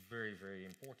is very, very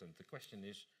important. The question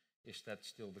is that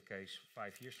still the case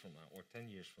 5 years from now or 10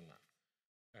 years from now?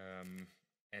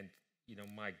 And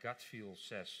my gut feel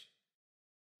says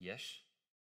yes.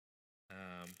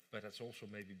 but that's also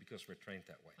maybe because we're trained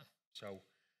that way. So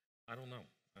I don't know.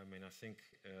 I mean, I think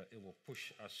it will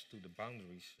push us to the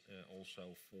boundaries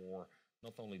also for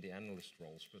not only the analyst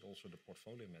roles, but also the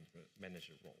portfolio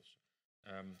manager roles.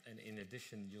 And in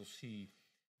addition, you'll see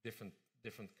different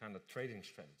kind of trading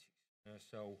strategies.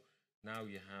 So now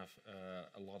you have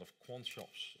a lot of quant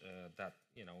shops that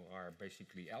are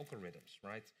basically algorithms,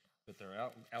 right? But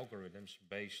they're algorithms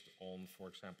based on, for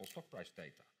example, stock price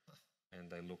data, and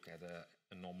they look at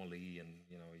an anomaly, and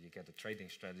you get a trading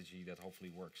strategy that hopefully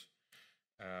works.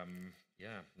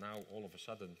 Now all of a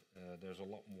sudden there's a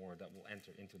lot more that will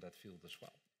enter into that field as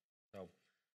well. So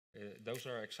those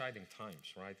are exciting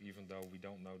times, right? Even though we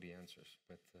don't know the answers,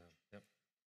 but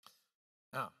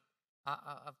yeah.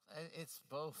 It's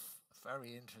both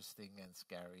very interesting and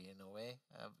scary in a way.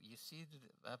 You see,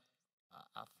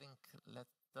 I think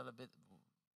let's tell a bit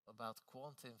about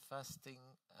quant investing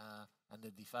and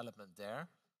the development there.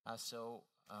 So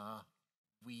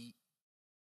we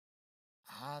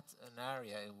had an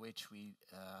area in which we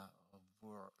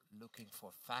were looking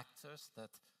for factors that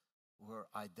were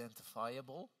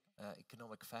identifiable,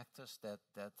 economic factors that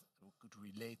could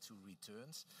relate to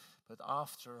returns. But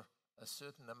after a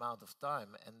certain amount of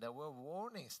time, and there were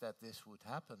warnings that this would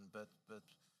happen, but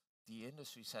the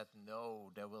industry said,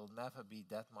 no, there will never be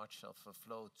that much of a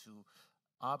flow to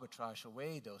arbitrage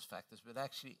away those factors. But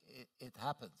actually, it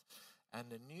happened. And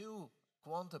the new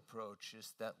quant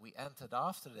approaches that we entered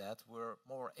after that were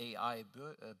more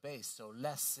AI-based, so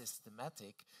less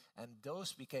systematic, and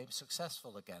those became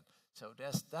successful again. So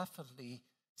there's definitely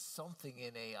something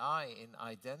in AI in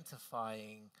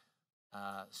identifying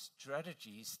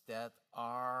strategies that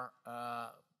are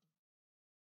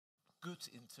good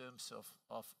in terms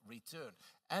of return.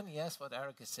 And yes, what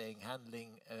Erik is saying,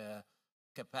 handling,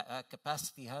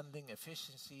 capacity handling,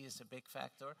 efficiency is a big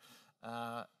factor.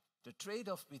 The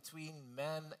trade-off between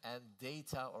man and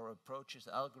data or approaches,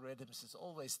 algorithms, is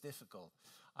always difficult.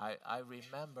 I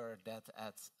remember that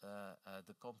at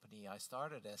the company I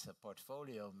started as a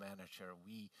portfolio manager,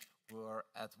 we were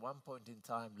at one point in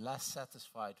time less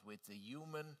satisfied with the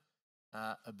human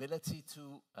ability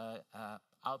to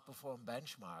outperform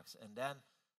benchmarks. And then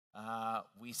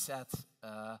we said,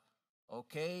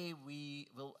 okay, we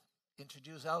will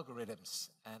introduce algorithms,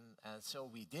 and so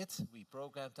we did. We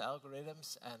programmed the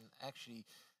algorithms and actually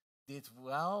did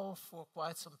well for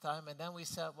quite some time, and then we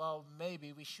said, well,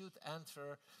 maybe we should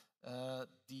enter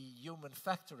the human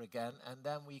factor again, and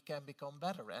then we can become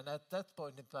better. And at that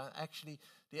point in time, actually,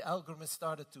 the algorithm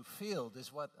started to fail.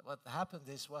 What happened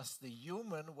was the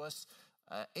human was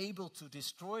able to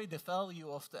destroy the value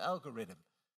of the algorithm.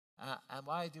 And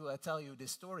why do I tell you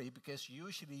this story? Because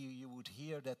usually you would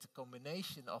hear that the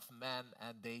combination of man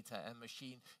and data and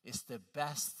machine is the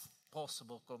best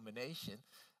possible combination.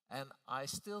 And I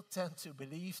still tend to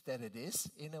believe that it is,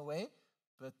 in a way.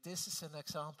 But this is an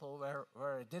example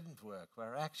where it didn't work,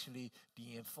 where actually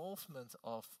the involvement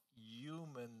of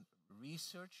human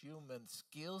research, human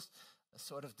skills,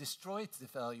 sort of destroyed the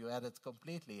value added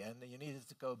completely. And you needed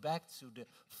to go back to the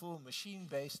full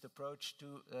machine-based approach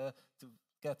to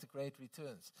get the great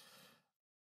returns.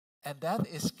 And that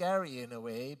is scary in a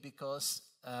way, because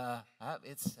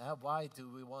why do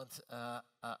we want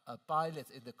a pilot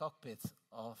in the cockpit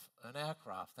of an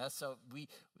aircraft? So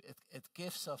it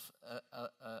gives us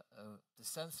the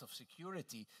sense of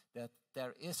security that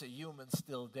there is a human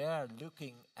still there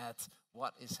looking at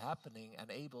what is happening and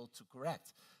able to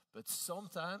correct. But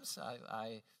sometimes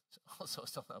I also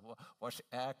watch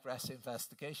air crash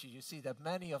investigation. You see that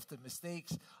many of the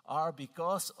mistakes are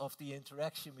because of the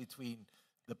interaction between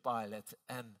the pilot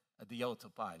and the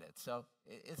autopilot. So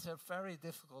it's a very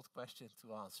difficult question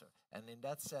to answer. And in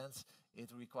that sense,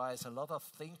 it requires a lot of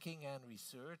thinking and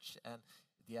research. And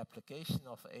the application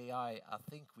of AI, I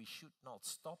think we should not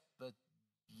stop, but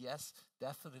yes,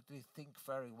 definitely think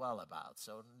very well about.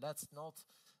 So let's not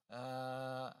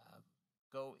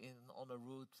go in on a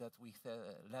route that we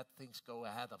let things go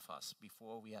ahead of us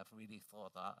before we have really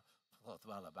thought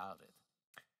well about it.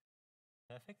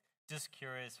 Perfect. Just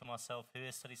curious for myself, who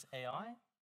here studies AI?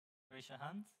 Raise your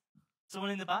hand.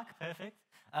 Someone in the back? Perfect.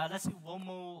 Let's do one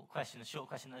more question, a short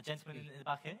question. A gentleman in the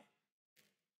back here.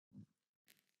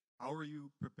 How are you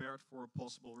prepared for a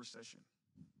possible recession?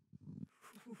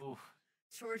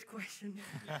 Short question.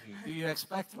 Do you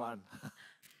expect one?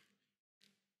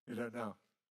 You don't know.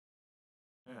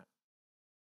 Yeah.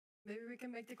 Maybe we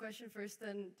can make the question first,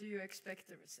 then do you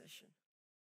expect a recession?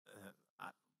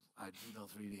 I do not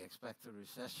really expect a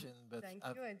recession, but... Thank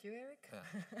you, and you, Erik?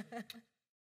 Yeah.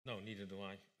 No, neither do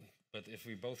I. But if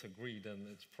we both agree, then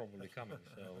it's probably coming.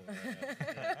 So,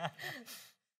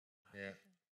 yeah.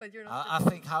 But you're not. I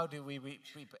think how do we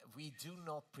we do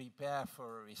not prepare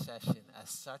for a recession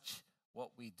as such. What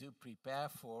we do prepare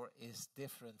for is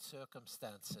different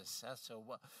circumstances. So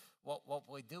what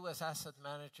we do as asset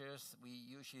managers, we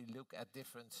usually look at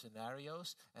different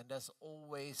scenarios, and there's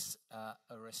always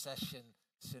a recession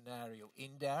scenario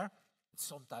in there. It's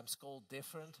sometimes called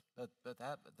different, but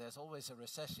there's always a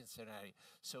recession scenario.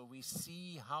 So we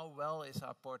see how well is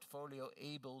our portfolio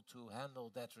able to handle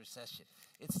that recession.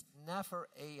 It's never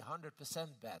 100%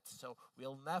 bet. So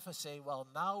we'll never say, well,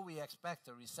 now we expect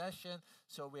a recession,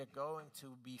 so we're going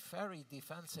to be very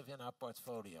defensive in our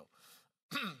portfolio.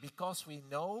 Because we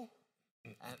know,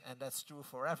 and that's true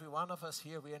for every one of us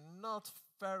here, we are not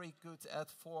very good at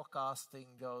forecasting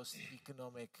those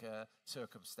economic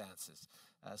circumstances.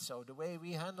 So the way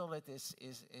we handle it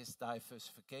is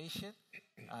diversification.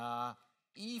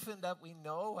 Even that we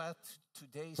know at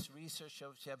today's research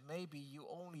shows that maybe you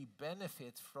only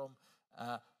benefit from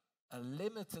a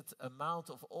limited amount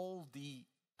of all the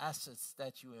assets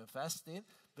that you invest in,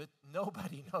 but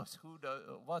nobody knows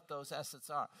what those assets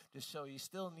are. So you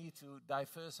still need to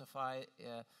diversify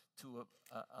to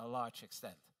a large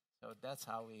extent. So that's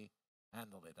how we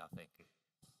handle it, I think.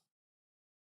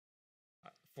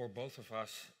 For both of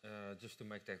us, just to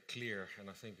make that clear, and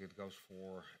I think it goes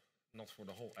for not for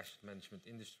the whole asset management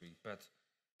industry, but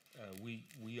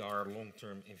we are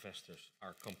long-term investors.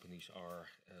 Our companies are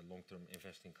long-term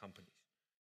investing companies.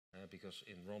 Because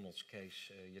in Ronald's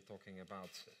case, you're talking about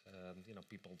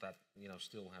people that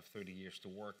still have 30 years to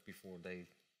work before they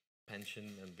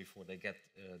pension and before they get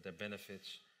their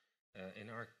benefits. In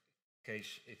our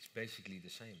case, it's basically the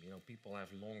same. People have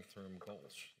long-term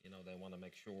goals. They want to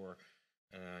make sure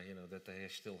that they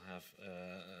still have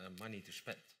money to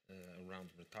spend around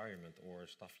retirement or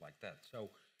stuff like that. So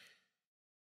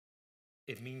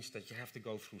it means that you have to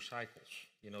go through cycles.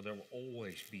 There will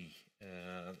always be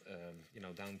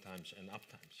downtimes and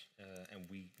uptimes, and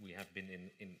we have been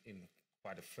in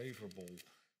quite a favorable.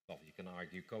 Well, you can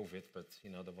argue COVID, but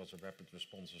there was a rapid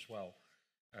response as well.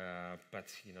 But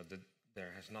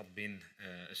there has not been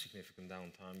a significant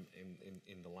downtime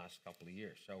in the last couple of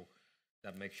years. So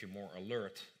that makes you more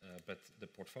alert, but the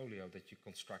portfolio that you're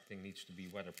constructing needs to be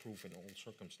weatherproof in all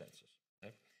circumstances.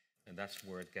 Okay? And that's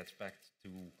where it gets back to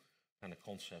kind of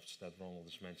concepts that Ronald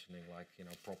is mentioning, like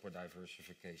proper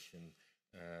diversification.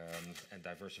 And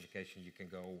diversification, you can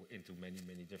go into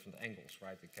many different angles,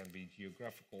 right? It can be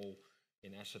geographical,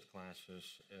 in asset classes,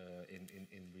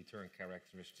 in return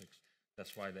characteristics.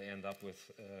 That's why they end up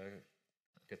with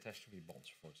catastrophe bonds,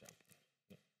 for example.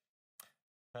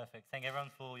 Perfect. Thank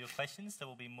everyone for your questions. There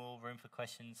will be more room for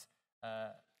questions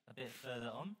a bit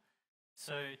further on.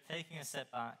 So taking a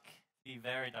step back, be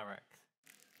very direct.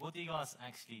 What do you guys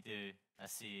actually do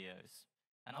as CEOs?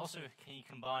 And also, can you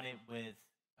combine it with,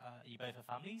 you both have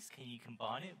families, can you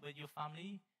combine it with your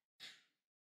family?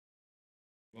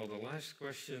 Well, the last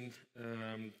question,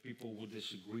 people would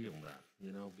disagree on that,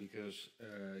 because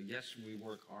yes, we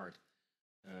work hard.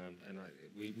 And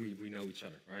we know each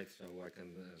other, right? So I can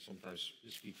sometimes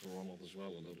speak for Ronald as well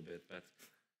a little bit. But,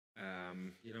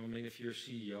 if you're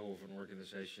CEO of an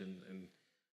organization and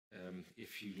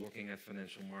if you're looking at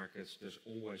financial markets, there's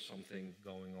always something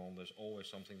going on. There's always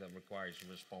something that requires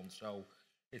a response. So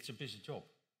it's a busy job.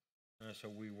 So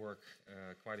we work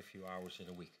quite a few hours in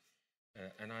a week.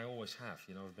 And I always have.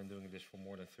 I've been doing this for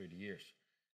more than 30 years.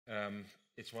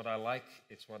 It's what I like.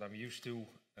 It's what I'm used to.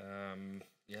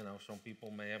 Some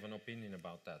people may have an opinion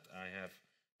about that. I have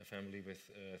a family with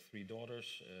 3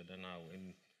 daughters. They're now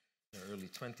in their early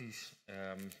 20s.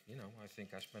 I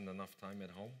think I spend enough time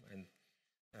at home. And,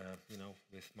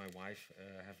 with my wife,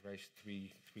 have raised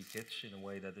three kids in a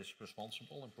way that is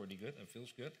responsible and pretty good and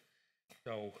feels good.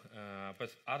 So,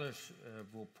 but others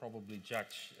will probably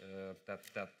judge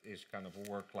that is kind of a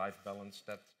work-life balance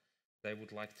that they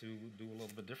would like to do a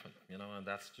little bit different, and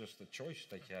that's just a choice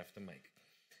that you have to make.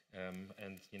 And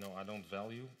I don't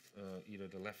value either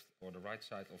the left or the right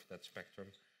side of that spectrum,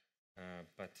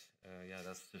 but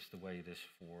that's just the way it is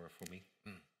for me.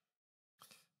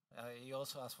 You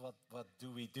also asked what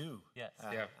do we do? Yes.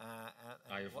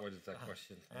 I avoided that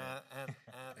question. And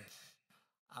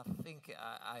I think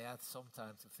I had some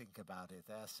time to think about it.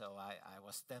 So I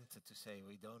was tempted to say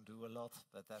we don't do a lot,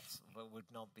 but that's what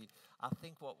would not be. I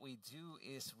think what we do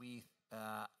is we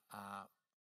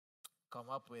come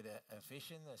up with a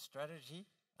vision, a strategy,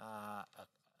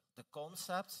 the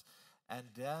concepts, and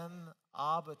then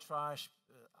arbitrage.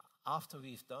 After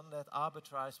we've done that,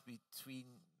 arbitrage between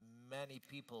many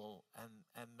people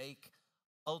and make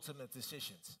ultimate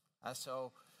decisions.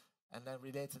 So And then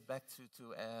related back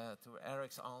to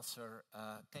Eric's answer,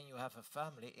 can you have a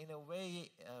family? In a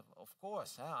way, of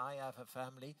course, I have a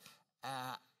family,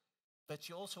 but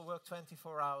you also work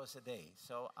 24 hours a day.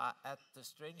 So at the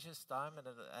strangest time,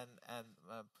 and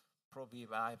probably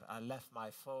I left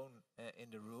my phone in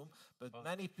the room, but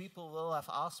many people will have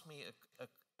asked me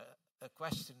a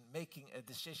question, making a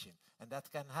decision, and that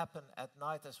can happen at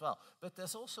night as well. But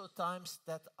there's also times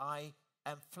that I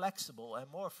am flexible and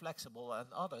more flexible than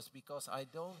others because I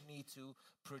don't need to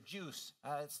produce.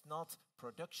 It's not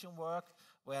production work.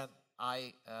 When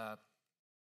I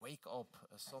wake up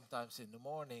sometimes in the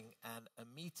morning and a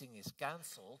meeting is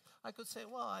cancelled, I could say,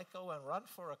 well, I go and run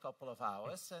for a couple of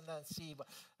hours and then see.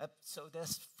 So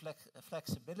there's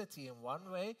flexibility in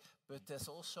one way, but there's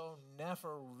also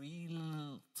never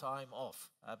real time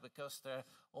off because there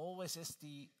always is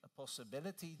the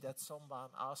possibility that someone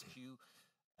asks you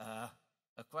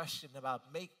a question about,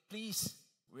 please,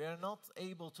 we are not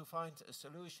able to find a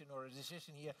solution or a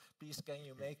decision here. Please, can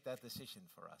you make that decision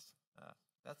for us?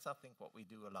 That's, I think, what we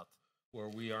do a lot. Where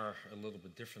we are a little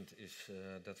bit different is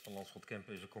that Van Lanschot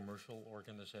Kempen is a commercial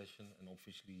organization, and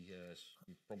obviously, as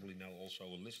you probably know, also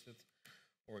a listed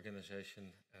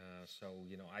organization. So,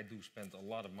 I do spend a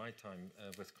lot of my time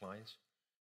with clients,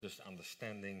 just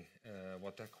understanding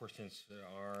what their questions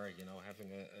are, having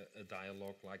a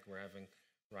dialogue like we're having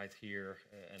right here.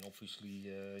 And obviously,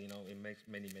 in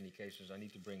many cases, I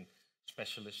need to bring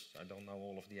specialists. I don't know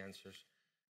all of the answers.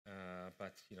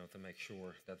 But to make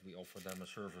sure that we offer them a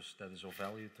service that is of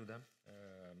value to them,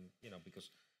 because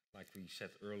like we said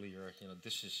earlier,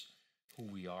 this is who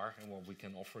we are and what we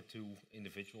can offer to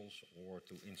individuals or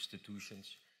to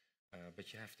institutions.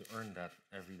 But you have to earn that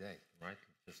every day, right?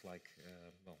 Just like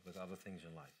with other things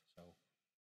in life. So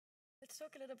let's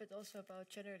talk a little bit also about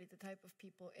generally the type of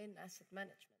people in asset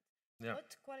management. Yeah.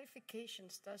 What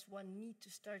qualifications does one need to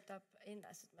start up in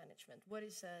asset management? What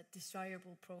is a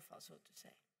desirable profile, so to say?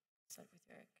 Start with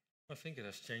Erik. I think it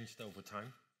has changed over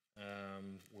time.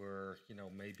 Where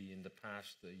maybe in the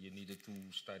past you needed to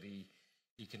study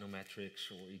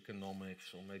econometrics or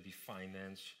economics or maybe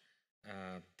finance.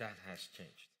 That has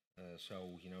changed.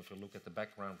 So if you look at the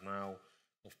background now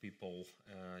of people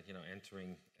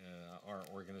entering our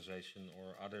organization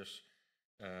or others,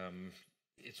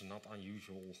 it's not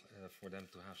unusual for them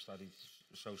to have studied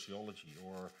sociology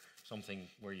or something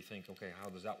where you think, okay, how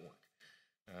does that work?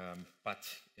 But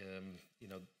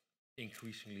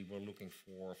increasingly we're looking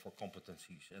for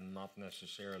competencies and not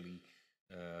necessarily,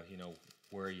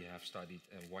 where you have studied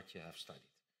and what you have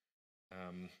studied.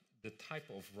 The type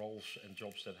of roles and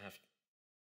jobs that have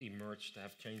emerged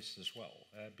have changed as well,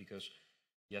 because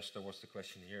yes, there was the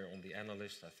question here on the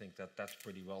analyst. I think that's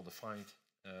pretty well defined.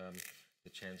 The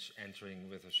chance entering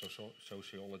with a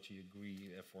sociology degree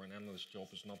for an analyst job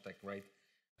is not that great.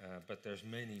 But there's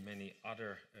many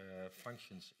other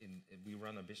functions we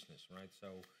run a business, right? So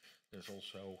there's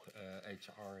also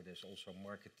HR, there's also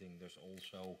marketing, there's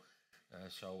also,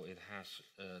 so it has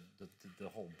the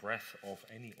whole breadth of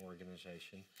any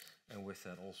organization, and with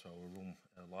that also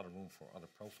a lot of room for other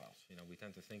profiles. We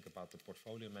tend to think about the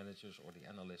portfolio managers or the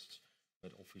analysts,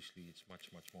 but obviously it's much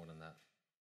more than that.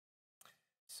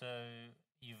 So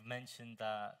you've mentioned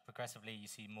that progressively you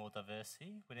see more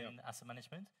diversity within asset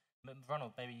management.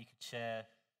 Ronald, maybe you could share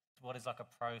what is like a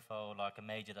profile, like a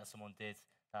major that someone did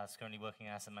that's currently working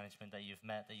in asset management that you've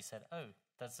met that you said, oh,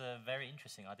 that's very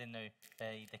interesting. I didn't know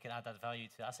they could add that value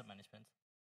to asset management.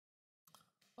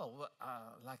 Well,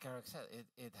 like Erik said,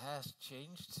 it has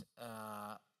changed.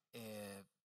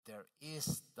 There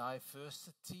is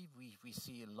diversity. We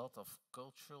see a lot of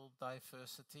cultural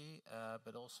diversity,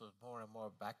 but also more and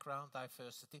more background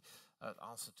diversity.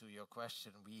 Answer to your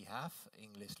question, we have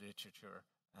English literature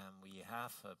and we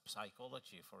have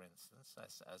psychology, for instance,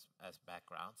 as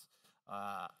backgrounds.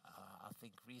 I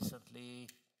think recently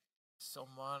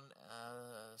someone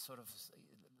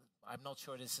I'm not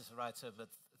sure this is the right term, but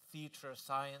theater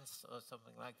science or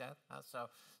something like that.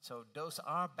 So those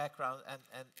are background,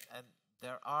 and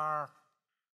there are,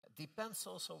 depends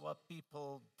also what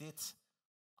people did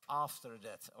after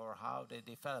that or how they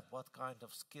develop, what kind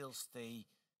of skills they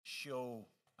show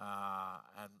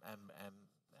and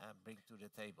bring to the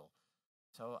table.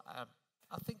 So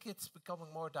I think it's becoming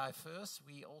more diverse.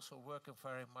 We also working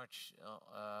very much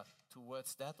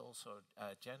towards that. Also,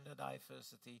 gender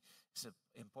diversity is an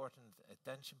important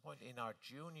attention point in our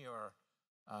junior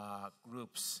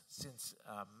groups. Since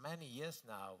many years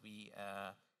now, we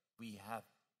have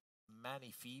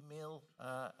many female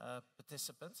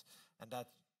participants, and that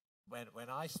when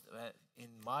I in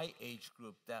my age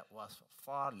group that was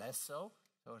far less so.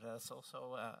 So that's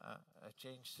also a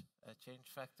change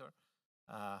factor.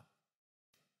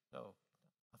 So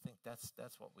I think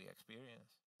that's what we experience.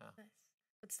 Yeah. Nice.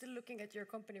 But still looking at your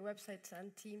company websites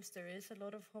and teams, there is a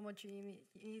lot of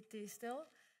homogeneity still.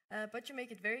 But you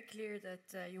make it very clear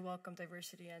that you welcome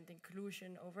diversity and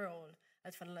inclusion overall.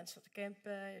 At Van Lanschot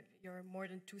Kempen, your more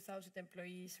than 2,000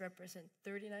 employees represent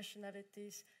 30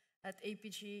 nationalities. At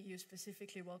APG, you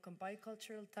specifically welcome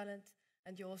bicultural talent,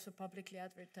 and you also publicly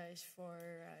advertise for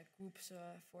groups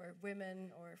for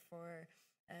women or for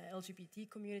LGBT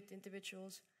community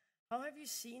individuals. How have you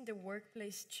seen the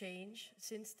workplace change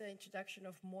since the introduction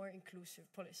of more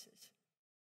inclusive policies?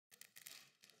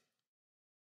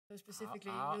 So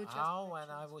specifically, how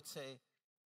and I would say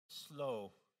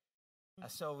slow.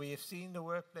 So we have seen the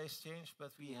workplace change,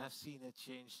 but we have seen it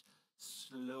change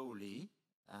slowly,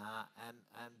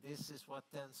 and this is what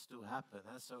tends to happen.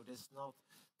 So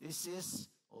this is,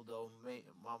 although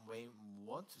one may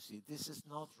want to see, this is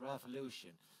not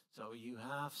revolution. So you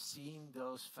have seen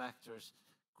those factors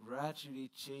gradually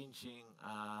changing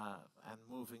and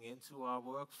moving into our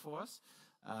workforce.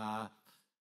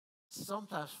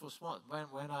 Sometimes for small,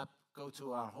 when I go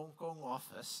to our Hong Kong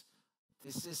office,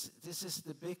 this is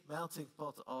the big melting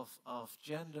pot of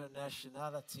gender,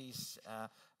 nationalities,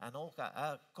 and all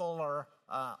color,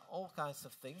 all kinds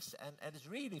of things, and it's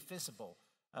really visible.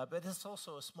 But it's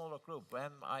also a smaller group.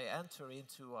 When I enter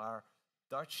into our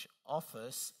Dutch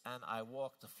office and I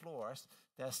walk the floors,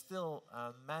 there's still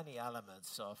many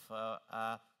elements of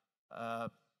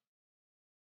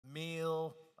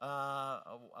male,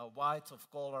 white of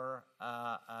color,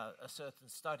 certain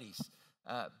studies.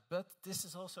 But this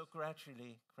is also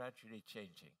gradually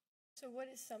changing. So what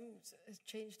is some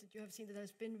change that you have seen that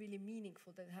has been really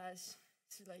meaningful, that has,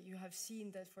 so like you have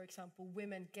seen that, for example,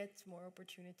 women get more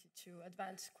opportunity to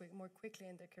advance more quickly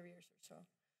in their careers or so?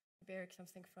 Erik,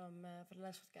 something from the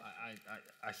Lanschot Kempen.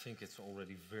 I think it's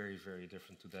already very, very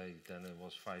different today than it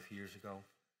was 5 years ago.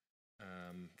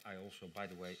 I also, by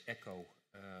the way, echo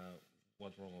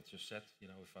what Ronald just said. You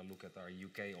know, if I look at our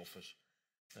UK office,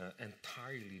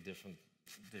 entirely different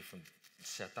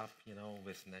setup, you know,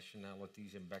 with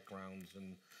nationalities and backgrounds,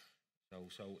 and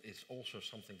so it's also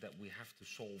something that we have to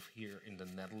solve here in the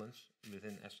Netherlands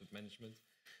within asset management.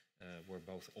 We're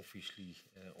both obviously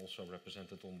also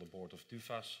represented on the board of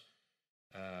DUFAS,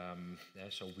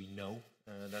 so we know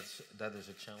that is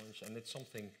a challenge, and it's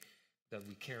something that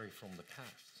we carry from the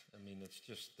past. I mean, it's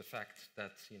just the fact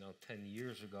that, you know, 10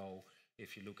 years ago,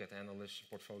 if you look at analysts,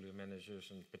 portfolio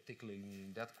managers, and particularly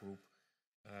in that group,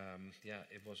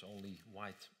 it was only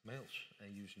white males,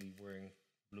 and usually wearing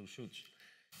blue suits.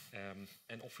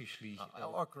 And obviously...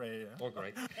 or grey. Yeah? Or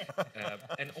grey.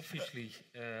 And obviously,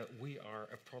 we are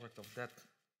a product of that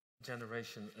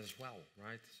generation as well,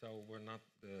 right? So we're not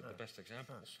the best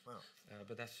examples,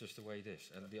 but that's just the way it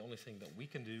is. And the only thing that we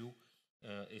can do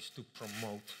is to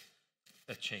promote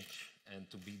a change and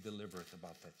to be deliberate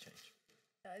about that change.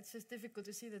 It's just difficult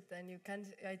to see that then you can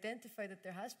identify that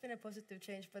there has been a positive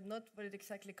change, but not what it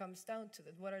exactly comes down to.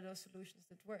 That what are those solutions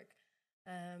that work?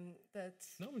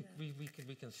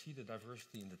 We can see the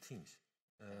diversity in the teams.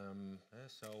 I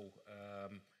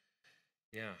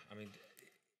mean,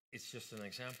 it's just an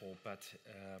example, but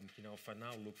you know, if I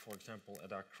now look, for example,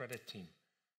 at our credit team,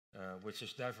 which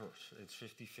is diverse, it's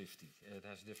 50-50. It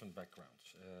has different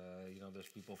backgrounds. You know, there's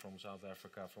people from South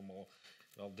Africa, from all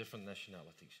different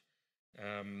nationalities.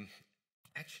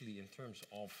 Actually, in terms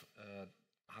of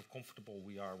how comfortable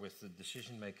we are with the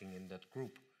decision making in that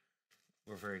group,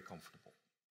 we're very comfortable.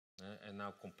 And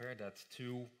now compare that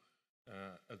to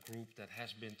a group that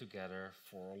has been together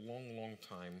for a long, long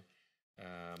time,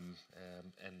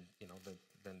 and you know, that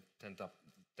then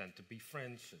tend to be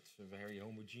friends. It's a very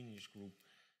homogeneous group.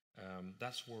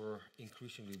 That's where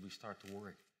increasingly we start to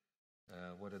worry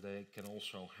whether they can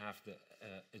also have the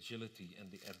agility and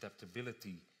the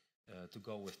adaptability to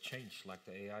go with change, like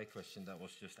the AI question that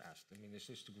was just asked. I mean, is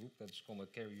this the group that's going to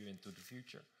carry you into the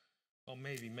future? Well,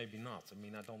 maybe not. I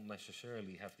mean, I don't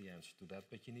necessarily have the answer to that,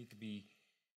 but you need to be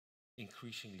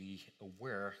increasingly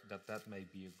aware that that may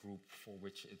be a group for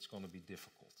which it's going to be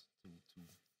difficult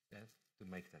to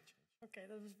make that change. Okay,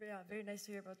 that was very nice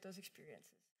to hear about those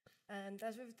experiences. And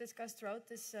as we've discussed throughout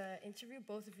this interview,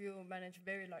 both of you manage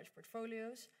very large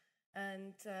portfolios,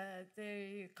 and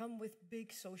they come with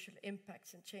big social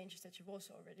impacts and changes that you've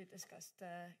also already discussed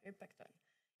impact on.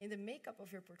 In the makeup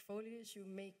of your portfolios, you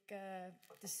make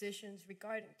decisions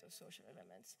regarding those social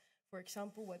elements. For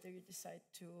example, whether you decide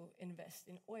to invest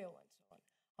in oil and so on.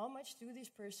 How much do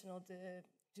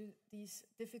these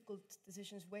difficult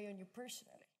decisions weigh on you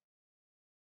personally?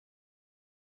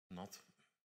 Not.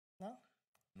 No?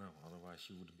 No, otherwise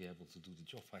you wouldn't be able to do the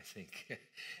job, I think.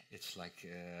 It's like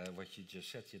what you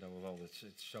just said, you know, well,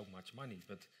 it's so much money,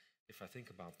 but if I think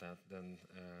about that, then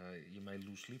you may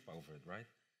lose sleep over it, right?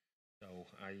 So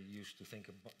I used to think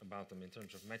about them in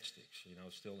terms of matchsticks, you know,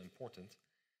 still important,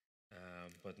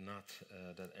 but not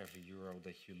that every euro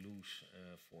that you lose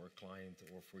for a client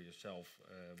or for yourself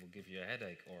will give you a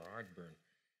headache or a heartburn.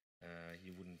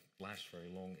 You wouldn't last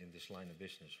very long in this line of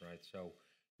business, right? So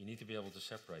you need to be able to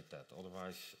separate that.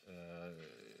 Otherwise,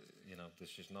 you know,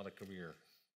 this is not a career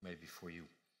maybe for you.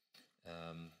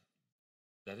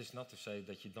 That is not to say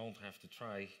that you don't have to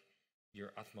try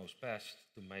your utmost best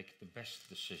to make the best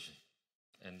decision.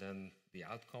 And then the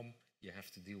outcome you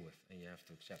have to deal with and you have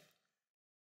to accept.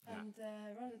 And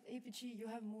Ronald, APG, you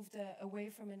have moved away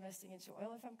from investing into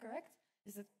oil, if I'm correct?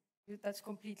 Is that's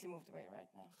completely moved away right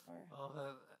now? Or?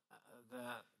 Well,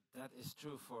 that is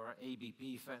true for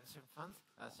ABP pension fund.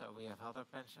 So we have other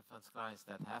pension funds clients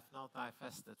that have not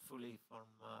divested fully from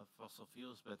fossil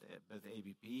fuels, but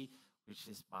ABP, which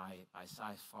is by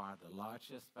size far the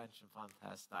largest pension fund,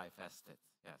 has divested.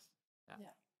 Yes.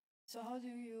 Yeah. So how do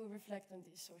you reflect on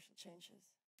these social changes?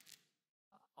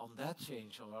 On that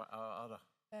change or other?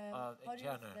 In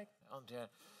general.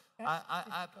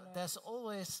 There's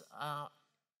always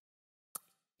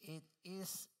it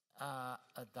is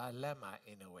a dilemma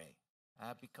in a way,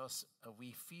 because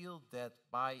we feel that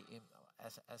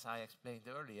as I explained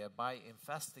earlier, by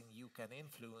investing you can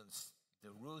influence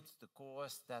the route, the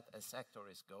course that a sector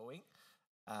is going,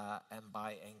 and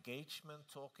by engagement,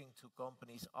 talking to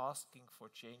companies, asking for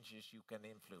changes, you can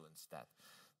influence that.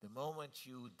 The moment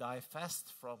you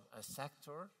divest from a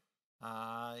sector,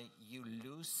 you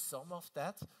lose some of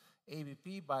that.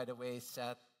 ABP, by the way,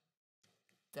 said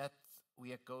that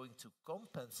we are going to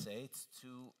compensate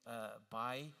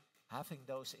by having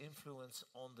those influence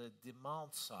on the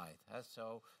demand side.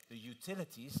 So the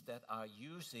utilities that are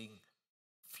using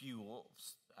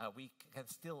fuels, we can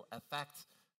still affect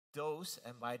those,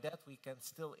 and by that we can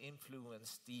still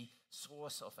influence the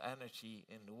source of energy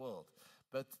in the world.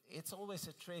 But it's always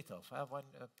a trade-off.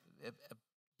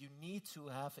 You need to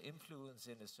have influence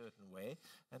in a certain way,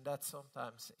 and that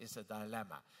sometimes is a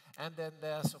dilemma. And then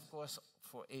there's, of course,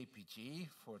 for APG,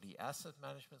 for the asset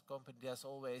management company, there's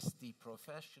always the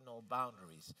professional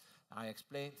boundaries. I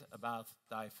explained about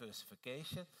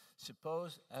diversification.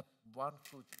 Suppose one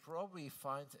could probably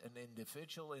find an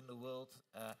individual in the world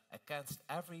against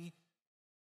every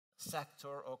sector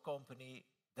or company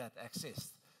that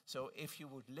exists. So if you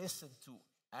would listen to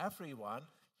everyone,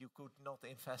 you could not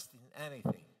invest in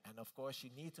anything. And of course,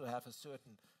 you need to have a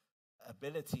certain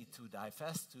ability to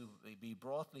divest, to be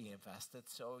broadly invested.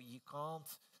 So you can't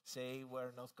say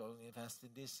we're not going to invest in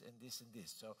this and this and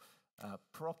this. So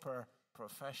proper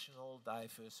professional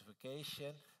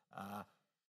diversification,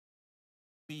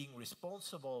 being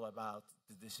responsible about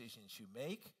the decisions you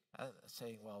make,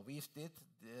 saying, well, we've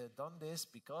done this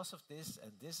because of this,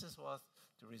 and this is what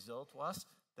the result was.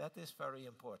 That is very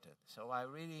important. So I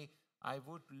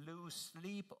would lose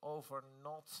sleep over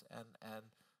not, and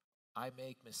I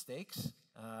make mistakes.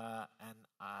 And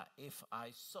if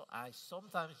I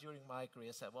sometimes during my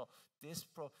career said, well, this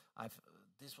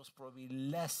was probably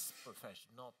less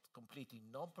professional, not completely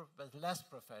but less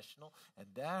professional, and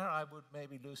there I would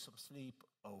maybe lose some sleep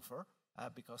over,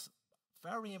 because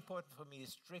very important for me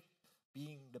is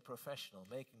being the professional,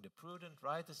 making the prudent,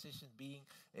 right decision, being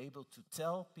able to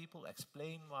tell people,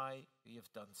 explain why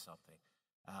you've done something.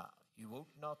 You would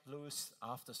not lose,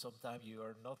 after some time, you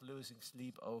are not losing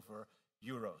sleep over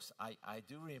euros. I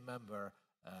do remember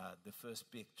the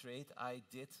first big trade I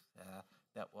did,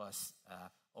 that was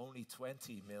only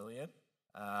 20 million.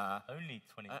 Only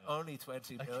 20 million? Only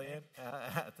 20 million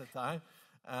at the time.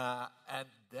 And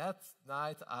that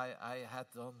night I had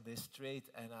done this trade,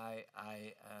 and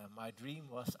my dream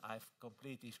was I've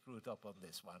completely screwed up on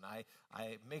this one.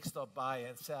 I mixed up buy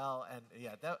and sell, and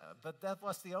but that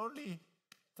was the only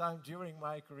time during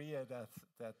my career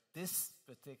that this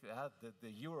particular the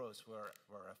euros were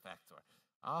a factor.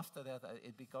 After that,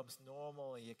 it becomes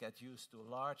normal, and you get used to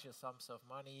larger sums of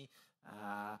money.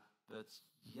 But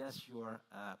yes, your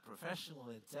professional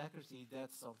integrity,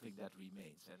 that's something that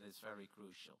remains, and it's very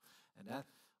crucial. And that,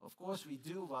 of course, we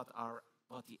do what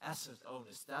the asset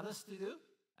owners tell us to do,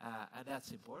 and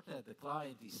that's important. The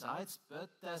client decides, but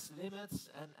there's limits,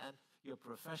 and your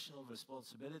professional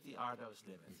responsibility are those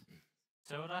limits.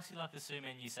 So I would actually like to zoom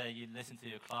in. You say you listen to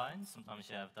your clients. Sometimes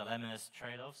you have dilemmas,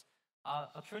 trade-offs. I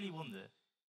truly wonder,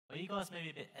 are you guys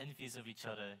maybe a bit envious of each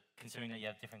other, considering that you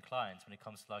have different clients when it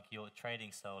comes to like your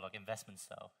trading style, like investment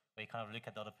style, where you kind of look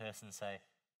at the other person and say,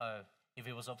 oh, if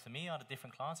it was up to me, I had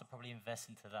different clients, I'd probably invest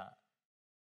into that.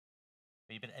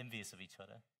 Are you a bit envious of each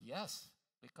other? Yes,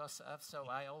 because so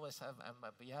I always have,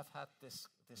 we have had this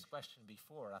question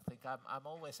before. I think I'm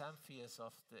always envious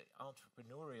of the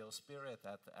entrepreneurial spirit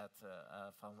at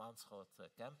Van Lanschot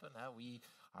Kempen. We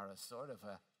are a sort of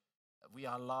we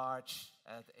are large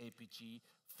at APG.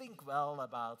 Think well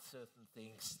about certain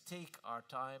things. Take our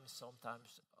time.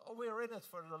 Sometimes we're in it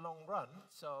for the long run,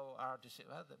 so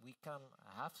we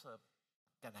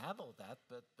can handle that,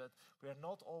 but we're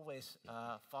not always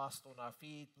fast on our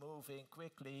feet, moving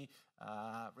quickly,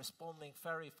 responding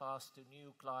very fast to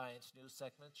new clients, new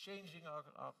segments, changing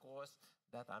our course.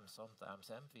 That I'm sometimes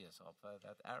envious of.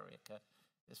 That Erik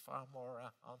is far more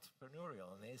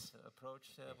entrepreneurial in his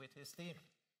approach with his team.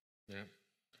 Yeah,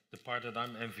 the part that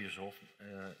I'm envious of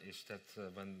is that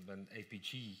when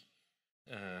APG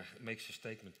makes a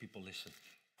statement, people listen.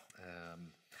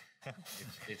 That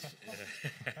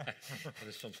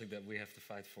is something that we have to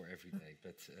fight for every day.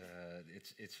 But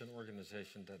it's an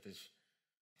organization that is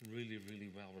really, really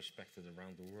well respected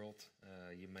around the world.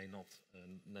 You may not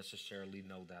necessarily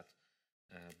know that,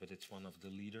 but it's one of the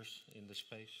leaders in the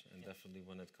space, and definitely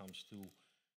when it comes to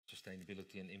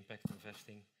sustainability and impact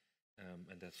investing.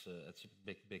 And that's a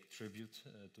big tribute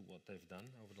to what they've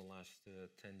done over the last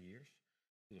 10 years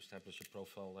to establish a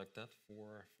profile like that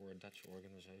for a Dutch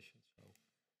organization. So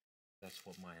that's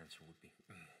what my answer would be.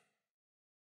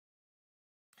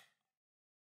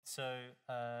 So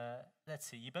let's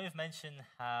see. You both mentioned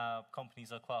how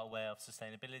companies are quite aware of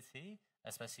sustainability,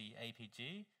 especially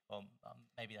APG. Well,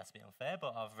 maybe that's a bit unfair,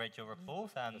 but I've read your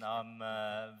report and I'm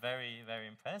very, very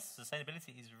impressed.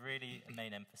 Sustainability is really a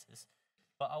main emphasis.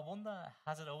 But I wonder,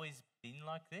 has it always been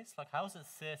like this? Like, how was it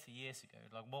 30 years ago?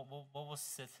 Like, what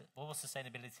was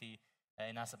sustainability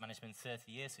in asset management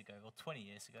 30 years ago or 20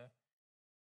 years ago?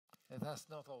 It has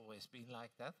not always been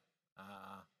like that.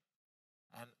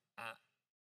 And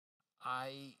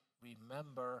I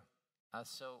remember,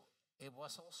 so it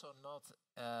was also not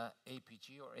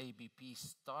APG or ABP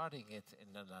starting it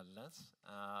in the Netherlands.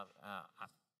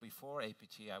 Before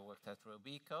APG, I worked at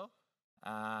Robeco.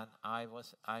 And I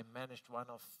managed one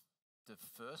of the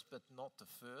first, but not the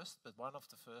first, but one of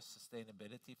the first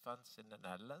sustainability funds in the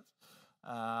Netherlands.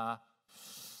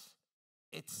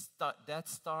 That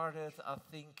started, I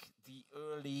think, the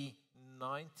early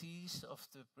 90s of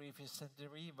the previous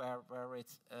century, where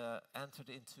it entered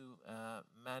into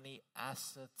many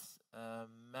asset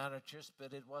managers,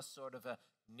 but it was sort of a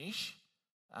niche.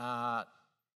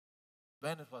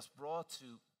 When it was brought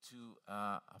to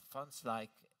funds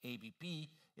like ABP,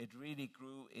 it really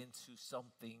grew into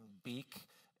something big.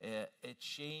 It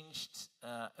changed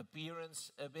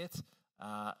appearance a bit.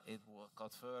 It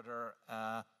got further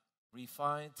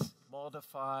refined,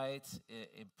 modified,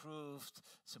 improved,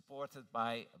 supported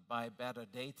by better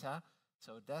data.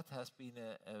 So that has been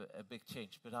a big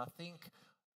change. But I think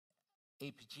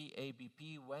APG,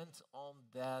 ABP went on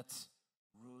that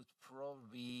route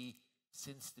probably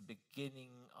since the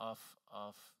beginning of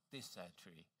this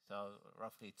century, so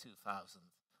roughly 2000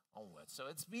 onwards. So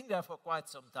it's been there for quite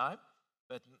some time,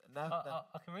 but now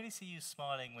I can really see you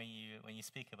smiling when you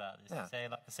speak about this. Yeah. You say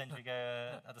like a century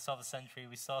ago, at the start of the century,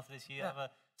 we started this year. Yeah.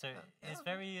 So it's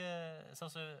very. It's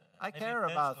also. I care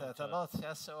about that a lot.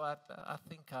 Yeah. So I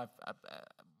think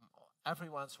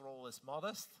everyone's role is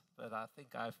modest, but I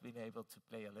think I've been able to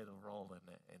play a little role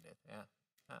in it. Yeah.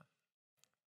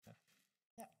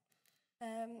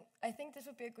 I think this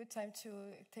would be a good time to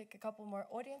take a couple more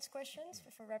audience questions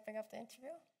before wrapping up the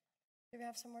interview. Do we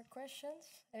have some more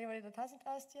questions? Anybody that hasn't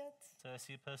asked yet? So I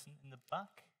see a person in the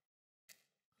back.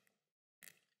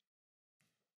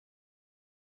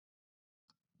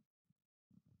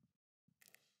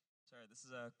 Sorry, this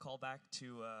is a callback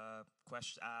to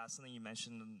something you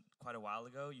mentioned quite a while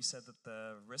ago. You said that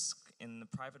the risk in the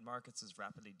private markets is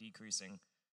rapidly decreasing.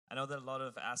 I know that a lot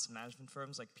of asset management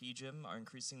firms like PGIM are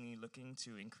increasingly looking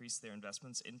to increase their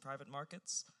investments in private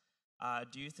markets.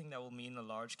 Do you think that will mean a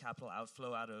large capital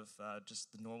outflow out of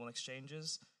just the normal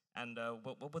exchanges? And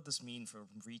what would this mean for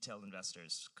retail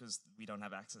investors? Because we don't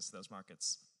have access to those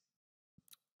markets.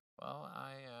 Well,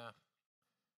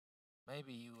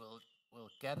 maybe you will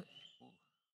get it.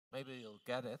 Maybe you'll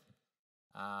get it.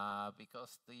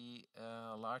 Because the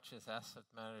largest asset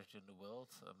manager in the world,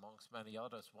 amongst many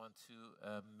others, want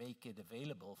to make it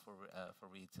available for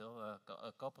retail.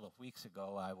 A couple of weeks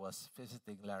ago, I was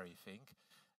visiting Larry Fink,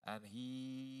 and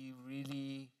he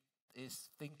really is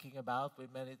thinking about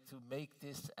to make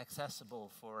this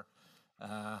accessible for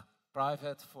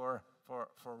private, for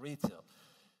retail.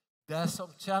 There are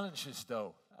some challenges,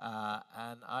 though,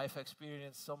 and I've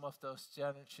experienced some of those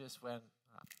challenges when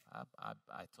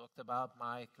I talked about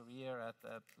my career at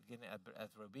the beginning at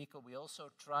Robeco. We also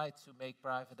tried to make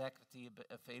private equity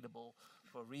available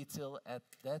for retail at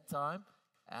that time,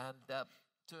 and that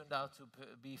turned out to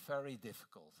be very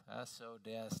difficult. So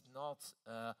there's not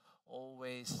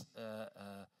always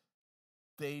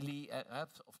daily,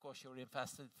 of course you're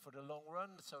invested for the long run,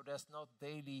 so there's not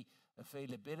daily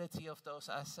availability of those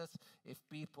assets. If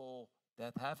people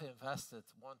that have invested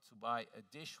want to buy a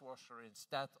dishwasher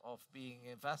instead of being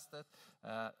invested,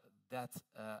 that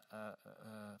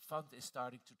fund is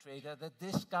starting to trade at a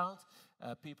discount.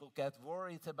 People get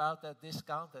worried about that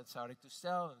discount and starting to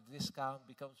sell, and the discount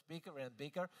becomes bigger and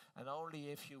bigger, and only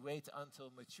if you wait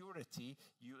until maturity,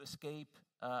 you escape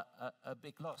a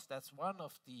big loss. That's one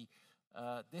of the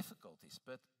difficulties,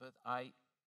 but I'm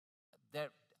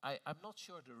not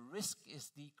sure the risk is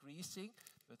decreasing,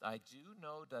 but I do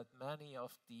know that many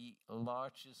of the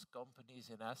largest companies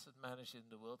in asset management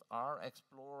in the world are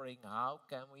exploring how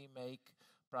can we make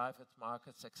private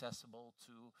markets accessible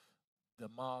to the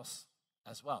mass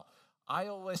as well. I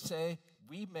always say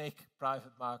we make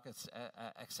private markets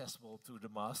accessible to the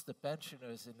mass, the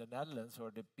pensioners in the Netherlands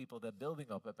or the people that are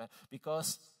building up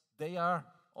because they are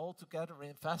all together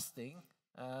investing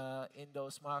in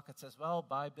those markets as well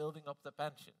by building up the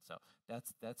pension. So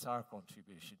that's our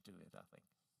contribution to it, I think.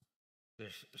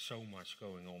 There's so much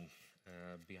going on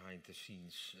behind the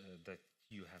scenes that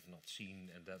you have not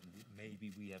seen and that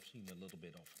maybe we have seen a little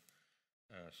bit of.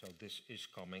 So this is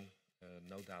coming,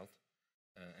 no doubt,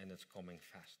 and it's coming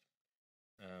fast.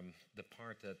 The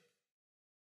part that,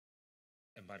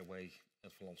 and by the way,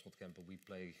 at Lanschot Kempen, we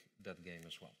play that game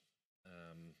as well.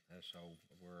 So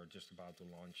we're just about to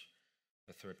launch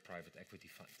a third private equity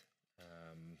fund.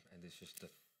 And this is the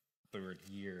third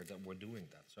year that we're doing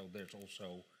that. So there's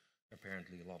also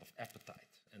apparently a lot of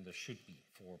appetite, and there should be,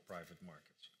 for private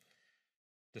markets.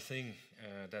 The thing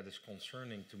that is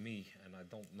concerning to me, and I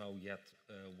don't know yet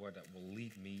where that will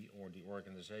lead me or the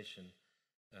organization,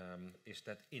 is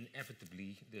that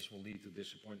inevitably this will lead to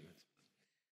disappointment.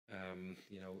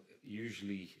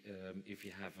 Usually if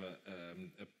you have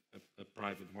a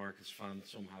private markets fund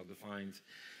somehow defined,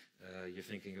 you're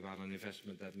thinking about an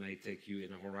investment that may take you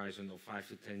in a horizon of 5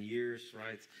 to 10 years,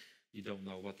 right? You don't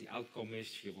know what the outcome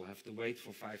is. You will have to wait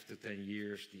for 5 to 10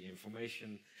 years. The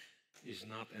information is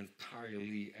not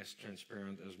entirely as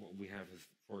transparent as what we have with,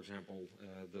 for example,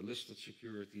 the listed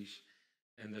securities.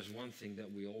 And there's one thing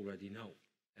that we already know,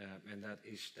 and that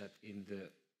is that in the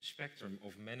spectrum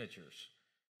of managers,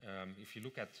 if you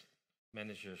look at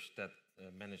managers that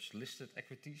manage listed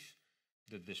equities,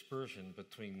 the dispersion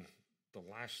between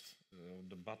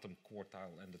the bottom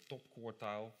quartile and the top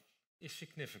quartile is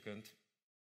significant,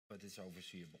 but it's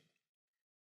overseeable.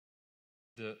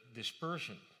 The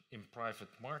dispersion in private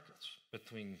markets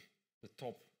between the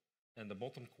top and the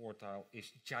bottom quartile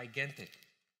is gigantic.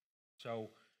 So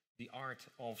the art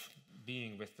of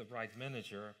being with the right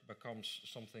manager becomes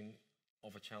something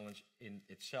of a challenge in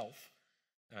itself.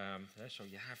 So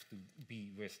you have to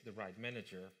be with the right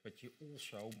manager, but you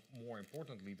also, more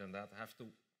importantly than that, have to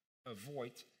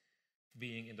avoid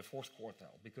being in the fourth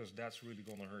quartile, because that's really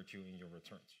going to hurt you in your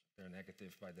returns. They're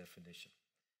negative by definition.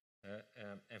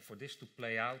 And for this to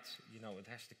play out, it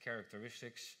has the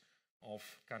characteristics of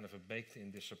kind of a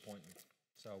baked-in disappointment.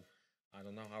 So I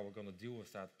don't know how we're going to deal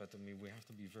with that, but I mean, we have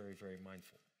to be very, very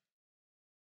mindful.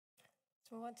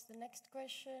 So we want to the next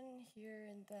question here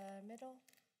in the middle.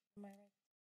 Am I right?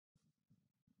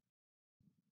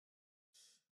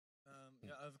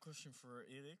 Yeah, I have a question for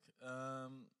Erik.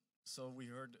 So we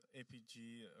heard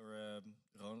APG or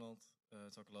Ronald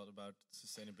talk a lot about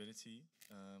sustainability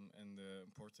and the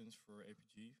importance for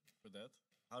APG for that.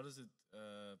 How does it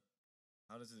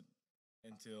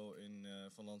entail in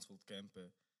Van Lanschot Kempen?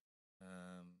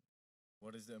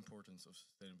 What is the importance of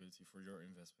sustainability for your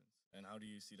investments, and how do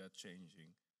you see that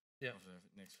changing over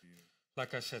the next few years?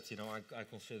 Like I said, I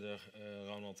consider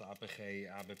Ronald, APG,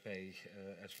 ABP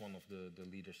as one of the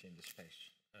leaders in the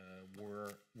space.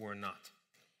 We're not.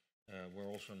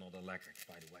 We're also not a laggard,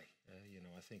 by the way.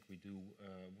 I think we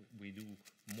do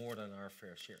more than our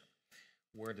fair share.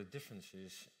 Where the difference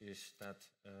is that,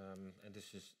 and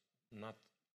this is not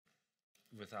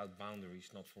without boundaries,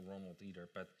 not for Ronald either,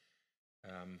 but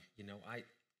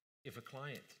if a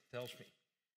client tells me,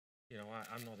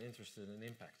 I'm not interested in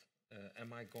impact,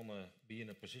 am I gonna be in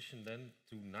a position then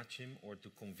to nudge him or to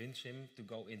convince him to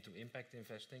go into impact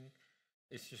investing?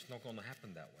 It's just not gonna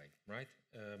happen that way, right?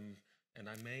 And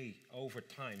I may, over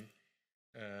time,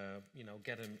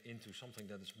 get him into something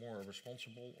that is more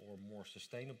responsible or more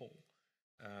sustainable.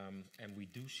 And we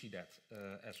do see that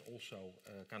as also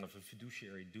kind of a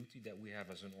fiduciary duty that we have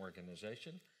as an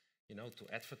organization.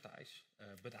 to advertise,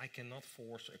 but I cannot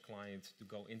force a client to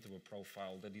go into a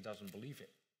profile that he doesn't believe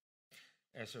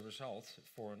in. As a result,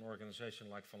 for an organization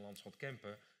like Van Lanschot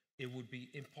Kempen, it would be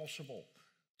impossible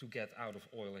to get out of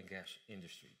oil and gas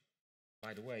industry.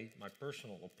 By the way, my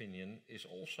personal opinion is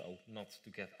also not to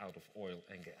get out of oil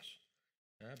and gas,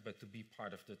 but to be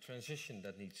part of the transition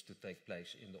that needs to take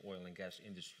place in the oil and gas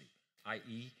industry,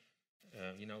 i.e.,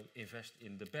 invest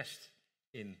in the best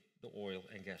in the oil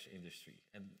and gas industry.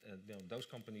 And those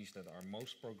companies that are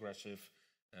most progressive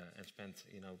and spend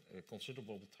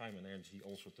considerable time and energy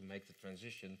also to make the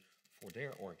transition for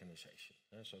their organization,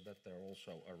 so that they're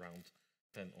also around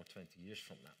 10 or 20 years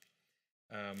from now.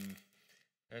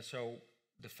 And so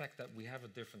the fact that we have a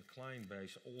different client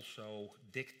base also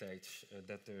dictates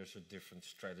that there's a different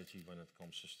strategy when it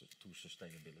comes to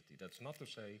sustainability. That's not to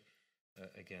say,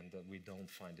 again, that we don't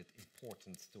find it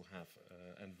important to have,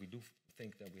 and we do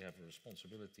think that we have a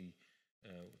responsibility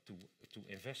to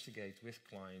investigate with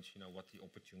clients, what the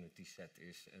opportunity set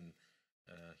is, and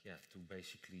to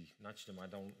basically nudge them. I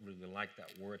don't really like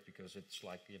that word because it's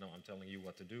like, I'm telling you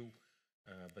what to do,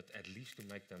 but at least to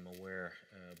make them aware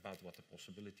about what the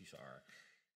possibilities are.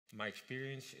 My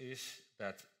experience is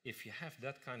that if you have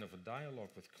that kind of a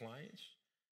dialogue with clients,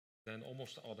 then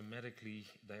almost automatically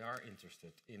they are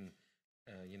interested in,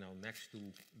 next to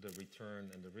the return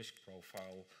and the risk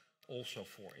profile, also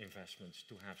for investments,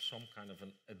 to have some kind of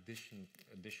an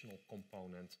additional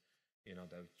component,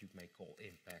 that you may call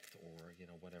impact or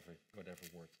whatever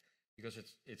word, because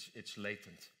it's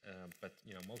latent. But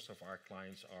most of our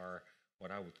clients are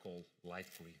what I would call light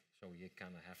green, so you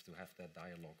kind of have to have that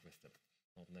dialogue with them,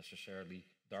 not necessarily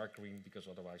dark green, because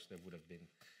otherwise they would have been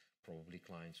probably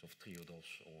clients of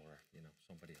Triodos or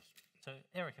somebody else. So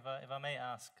Erik, if I may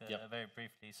ask very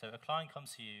briefly, so a client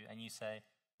comes to you and you say,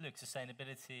 look,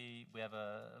 sustainability, we have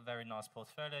a very nice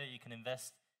portfolio, you can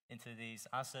invest into these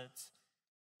assets.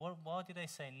 Why do they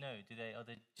say no? Are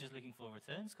they just looking for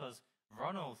returns? Because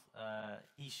Ronald,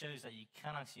 he shows that you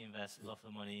can actually invest a lot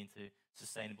of money into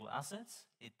sustainable assets.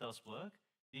 It does work.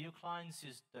 Do your clients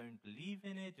just don't believe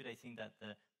in it? Do they think that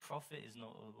the profit is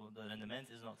not, or the rendement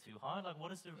is not too high? Like,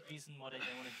 what is the reason why they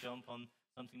don't want to jump on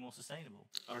something more sustainable?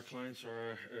 Our clients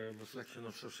are a reflection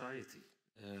of society.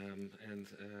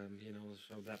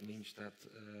 So that means that,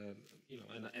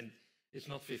 and it's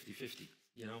not 50-50,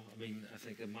 I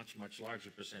think a much, much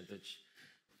larger percentage,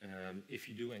 if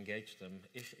you do engage them,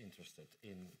 is interested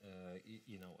in,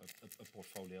 a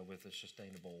portfolio with a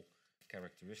sustainable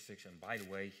characteristics. And by the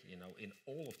way, in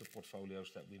all of the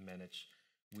portfolios that we manage,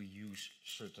 we use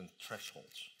certain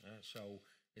thresholds. So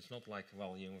it's not like,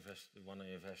 well, you want to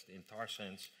invest in tar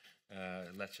sands,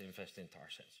 let's invest in tar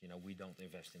sands. We don't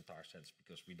invest in tar sands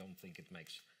because we don't think it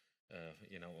makes,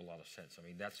 a lot of sense. I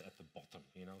mean, that's at the bottom,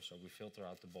 so we filter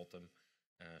out the bottom.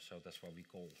 So that's why we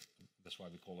call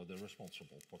it a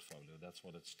responsible portfolio. That's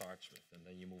what it starts with, and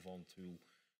then you move on to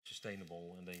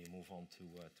sustainable, and then you move on to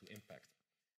impact.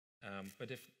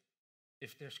 But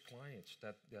if there's clients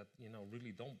that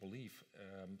really don't believe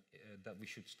that we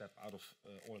should step out of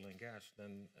oil and gas,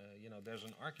 then there's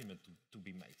an argument to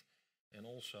be made. And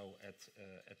also at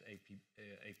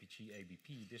APG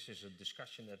ABP, this is a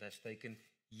discussion that has taken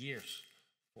years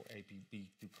for APB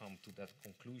to come to that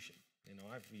conclusion.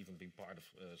 I've even been part of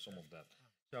some of that.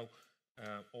 So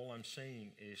all I'm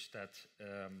saying is that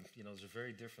there's a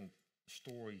very different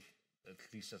story,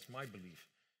 at least that's my belief,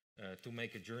 to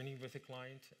make a journey with a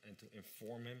client and to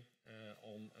inform him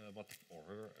on what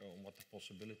the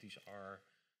possibilities are,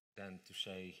 than to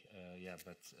say,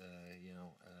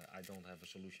 I don't have a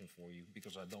solution for you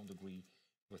because I don't agree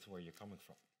with where you're coming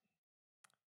from.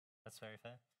 That's very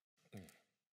fair.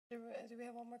 Do we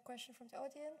have one more question from the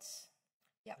audience?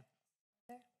 Yeah.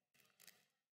 There.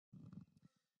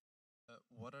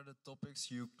 What are the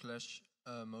topics you clash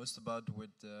most about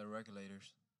with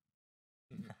regulators?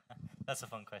 That's a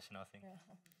fun question, I think.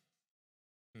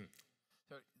 Yeah.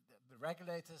 So the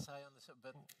regulators, I understand,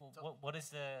 but what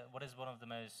is one of the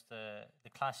most the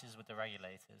clashes with the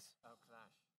regulators? Oh,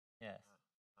 clash. Yes.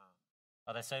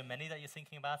 Are there so many that you're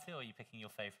thinking about it, or are you picking your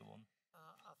favorite one?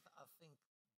 I think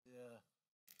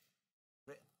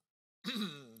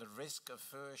the risk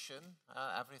aversion,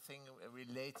 everything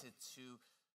related to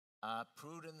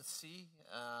prudency.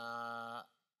 I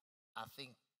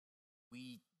think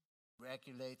we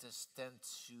regulators tend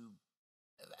to,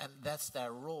 and that's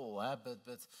their role,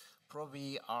 but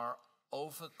probably are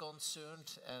over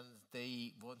concerned, and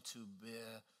they want to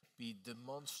be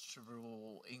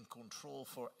demonstrable in control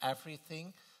for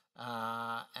everything,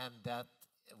 and that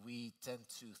we tend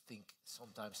to think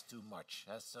sometimes too much.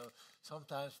 So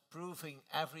sometimes proving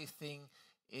everything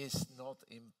is not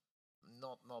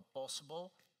not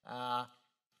possible.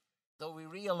 Though we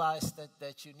realize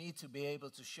that you need to be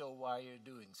able to show why you're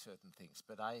doing certain things.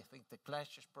 But I think the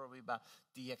clash is probably about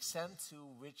the extent to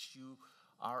which you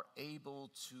are able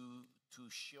to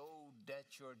show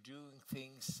that you're doing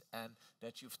things and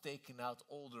that you've taken out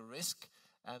all the risk.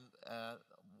 And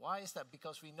why is that?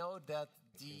 Because we know that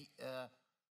the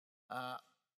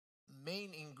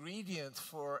main ingredient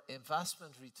for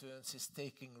investment returns is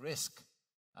taking risk.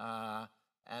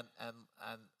 And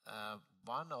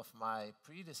one of my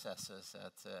predecessors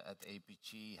at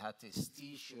APG had these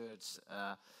T-shirts.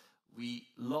 We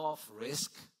love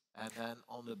risk, and then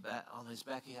on his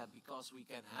back he had because we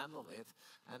can handle it,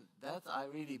 and that I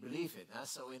really believe in.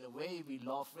 So in a way, we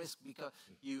love risk because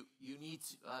you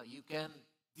can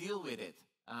deal with it,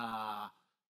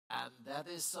 and that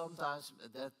is sometimes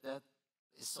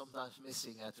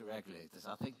missing at the regulators.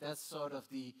 I think that's sort of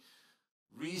the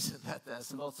reason that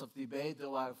there's lots of debate,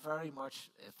 though I very much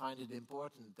find it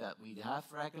important that we have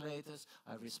regulators.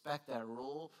 I respect their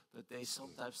role, but they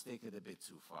sometimes take it a bit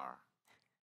too far.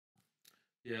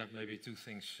 Yeah, maybe two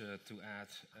things to add.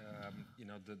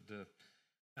 The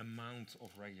amount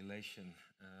of regulation,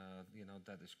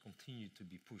 that is continued to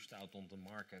be pushed out on the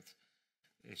market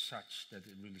is such that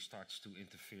it really starts to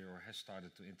interfere or has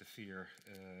started to interfere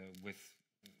with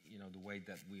the way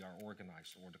that we are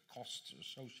organized or the costs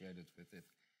associated with it.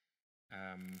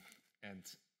 And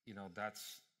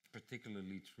that's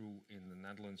particularly true in the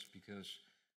Netherlands because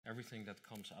everything that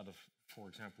comes out of, for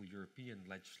example, European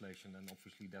legislation, and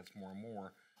obviously that's more and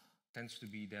more, tends to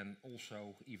be then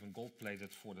also even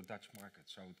gold-plated for the Dutch market.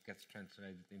 So it gets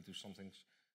translated into some things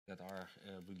that are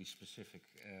really specific.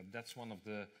 That's one of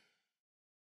the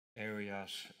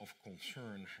areas of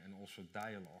concern and also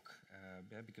dialogue,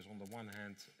 because on the one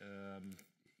hand,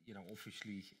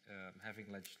 obviously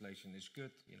having legislation is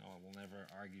good. I will never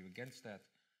argue against that,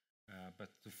 but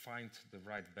to find the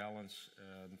right balance,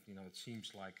 it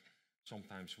seems like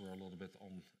sometimes we're a little bit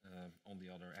on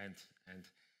the other end, and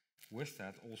with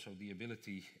that also the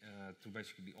ability to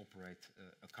basically operate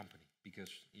a company,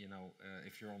 because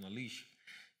if you're on a leash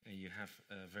and you have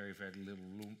very, very little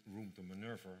room to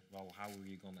maneuver, well, how are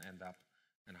you going to end up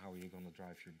and how are you going to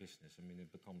drive your business? I mean,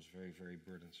 it becomes very, very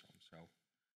burdensome. So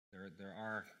there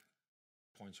are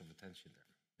points of attention there.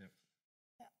 Yeah.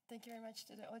 Yeah, thank you very much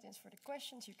to the audience for the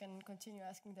questions. You can continue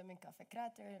asking them in Café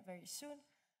Krater very soon.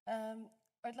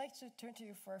 I'd like to turn to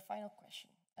you for a final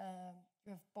question.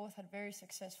 You have both had very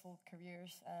successful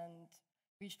careers and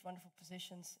reached wonderful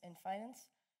positions in finance.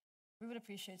 We would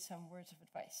appreciate some words of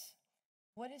advice.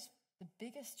 What is the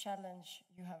biggest challenge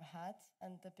you have had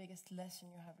and the biggest lesson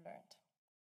you have learned?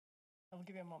 I will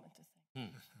give you a moment to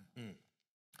think.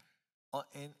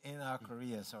 In our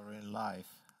careers or in life?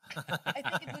 I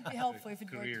think it would be helpful if it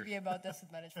were to be about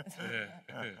asset management.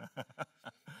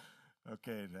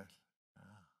 Okay, then.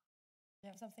 You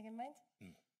have something in mind?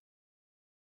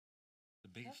 The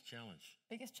biggest challenge.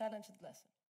 Biggest challenge and lesson.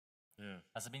 Yeah.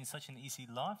 Has it been such an easy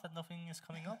life that nothing is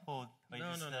coming up, or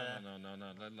no.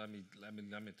 Let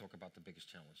me talk about the biggest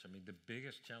challenge. I mean, the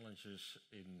biggest challenges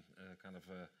in kind of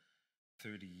a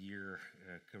 30-year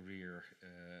career,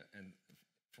 and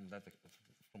from that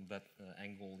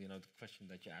angle, the question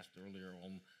that you asked earlier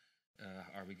on,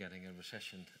 are we getting a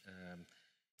recession?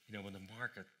 When the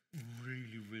market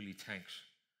really, really tanks.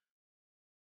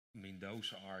 I mean,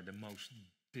 those are the most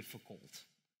difficult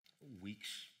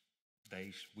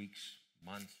days, weeks,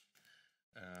 months,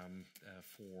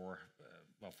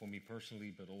 for me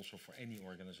personally, but also for any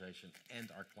organization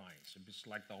and our clients. It's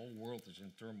like the whole world is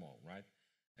in turmoil, right?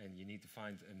 And you need to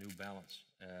find a new balance,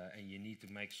 and you need to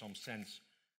make some sense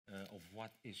of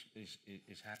what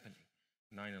is happening.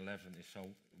 9/11 is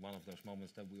one of those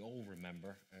moments that we all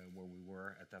remember where we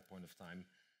were at that point of time,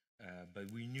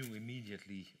 but we knew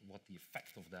immediately what the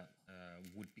effect of that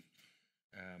would be.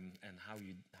 And how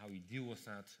you deal with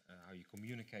that, how you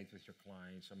communicate with your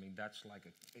clients. I mean, that's like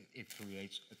it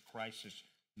creates a crisis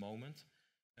moment.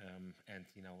 And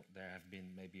there have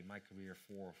been maybe in my career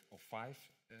 4 or 5,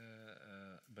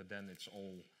 but then it's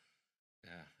all.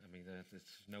 I mean,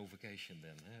 it's no vacation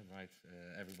then, right?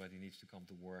 Everybody needs to come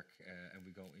to work, and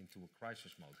we go into a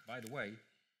crisis mode. By the way,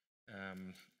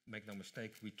 make no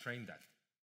mistake, we train that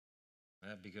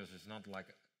because it's not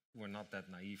like. We're not that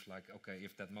naive, like, okay,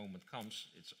 if that moment comes,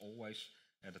 it's always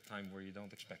at a time where you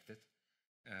don't expect it.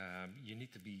 You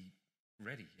need to be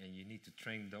ready, and you need to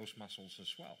train those muscles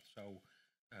as well. So,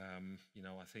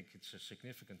 I think it's a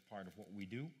significant part of what we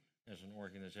do as an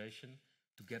organization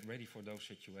to get ready for those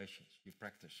situations. You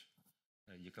practice.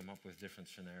 You come up with different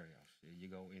scenarios. You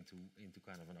go into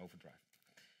kind of an overdrive.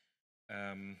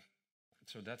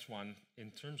 So that's one.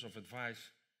 In terms of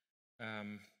advice,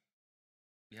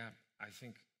 Yeah, I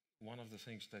think one of the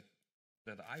things that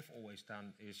I've always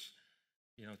done is,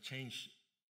 change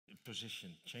position,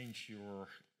 change your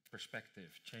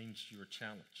perspective, change your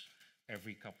challenge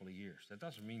every couple of years. That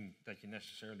doesn't mean that you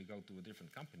necessarily go to a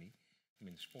different company. I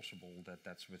mean, it's possible that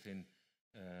that's within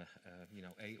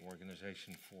a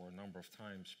organization for a number of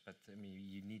times, but I mean,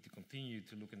 you need to continue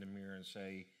to look in the mirror and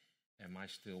say, am I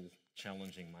still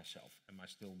challenging myself? Am I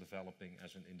still developing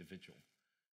as an individual?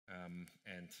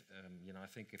 I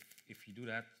think if you do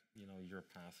that, your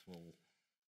path will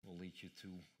lead you to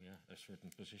a certain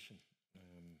position.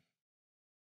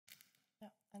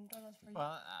 And Ronald, for you?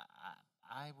 Well,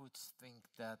 I would think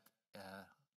that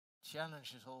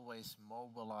challenge is always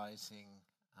mobilizing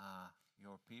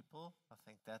your people. I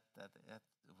think that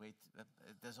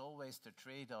there's always the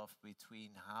trade-off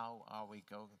between how are we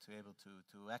going to be able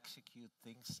to execute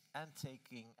things and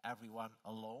taking everyone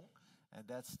along, and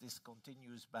that's this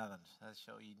continuous balance.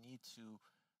 So you need to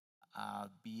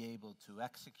be able to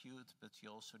execute, but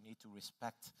you also need to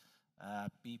respect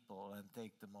people and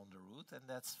take them on the route, and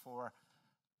that's for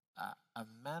a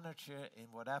manager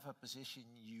in whatever position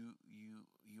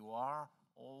you are,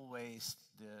 always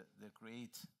the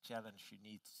great challenge you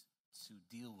need to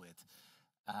deal with.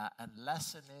 And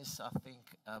lesson is, I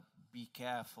think, be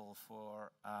careful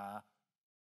for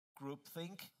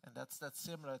groupthink, and that's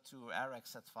similar to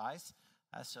Erik's advice.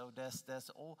 So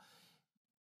there's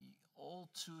all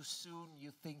too soon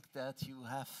you think that you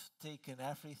have taken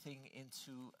everything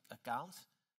into account.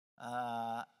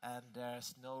 And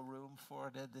there's no room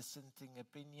for the dissenting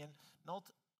opinion,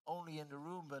 not only in the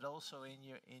room but also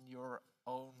in your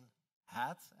own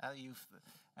head.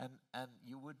 And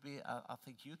you would be. I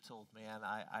think you told me, and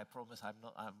I promise I'm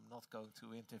not going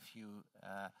to interview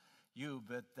you,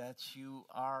 but that you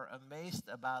are amazed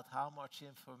about how much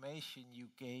information you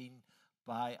gain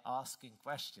by asking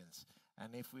questions.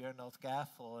 And if we are not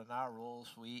careful in our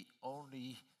roles, we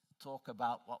only talk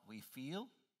about what we feel.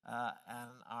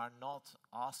 And are not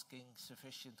asking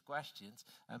sufficient questions.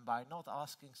 And by not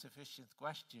asking sufficient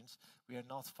questions, we are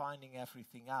not finding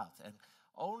everything out. And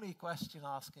only question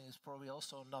asking is probably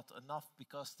also not enough,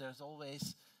 because there's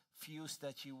always views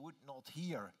that you would not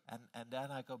hear. And then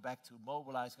I go back to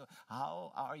mobilize.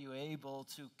 How are you able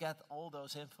to get all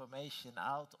those information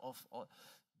out of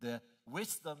the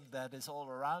wisdom that is all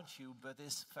around you, but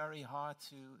is very hard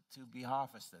to be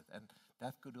harvested? And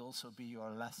that could also be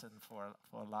your lesson for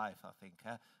life, I think.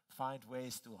 Find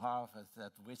ways to harvest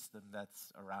that wisdom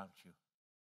that's around you.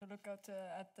 So look out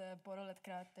at the bottle at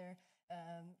Krater.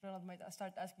 Ronald might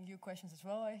start asking you questions as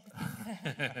well, I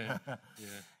think.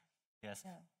 Yeah. Yes.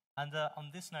 Yeah. And on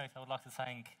this note, I would like to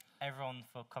thank everyone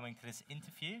for coming to this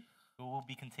interview. We will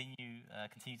be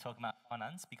continue talking about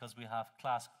finance, because we have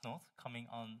Klaas Knot coming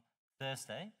on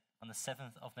Thursday, on the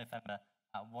 7th of November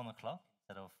at 1 o'clock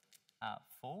instead of at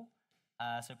 4.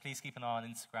 So please keep an eye on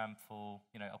Instagram for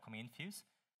upcoming interviews.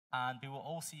 And we will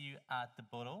all see you at the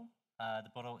bottle. The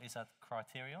bottle is at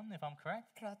Criterion, if I'm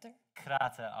correct. Krater,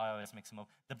 I always mix them up.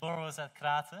 The bottle is at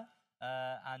Krater.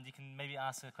 And you can maybe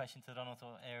ask a question to Ronald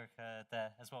or Erik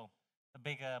there as well. A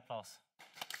big applause.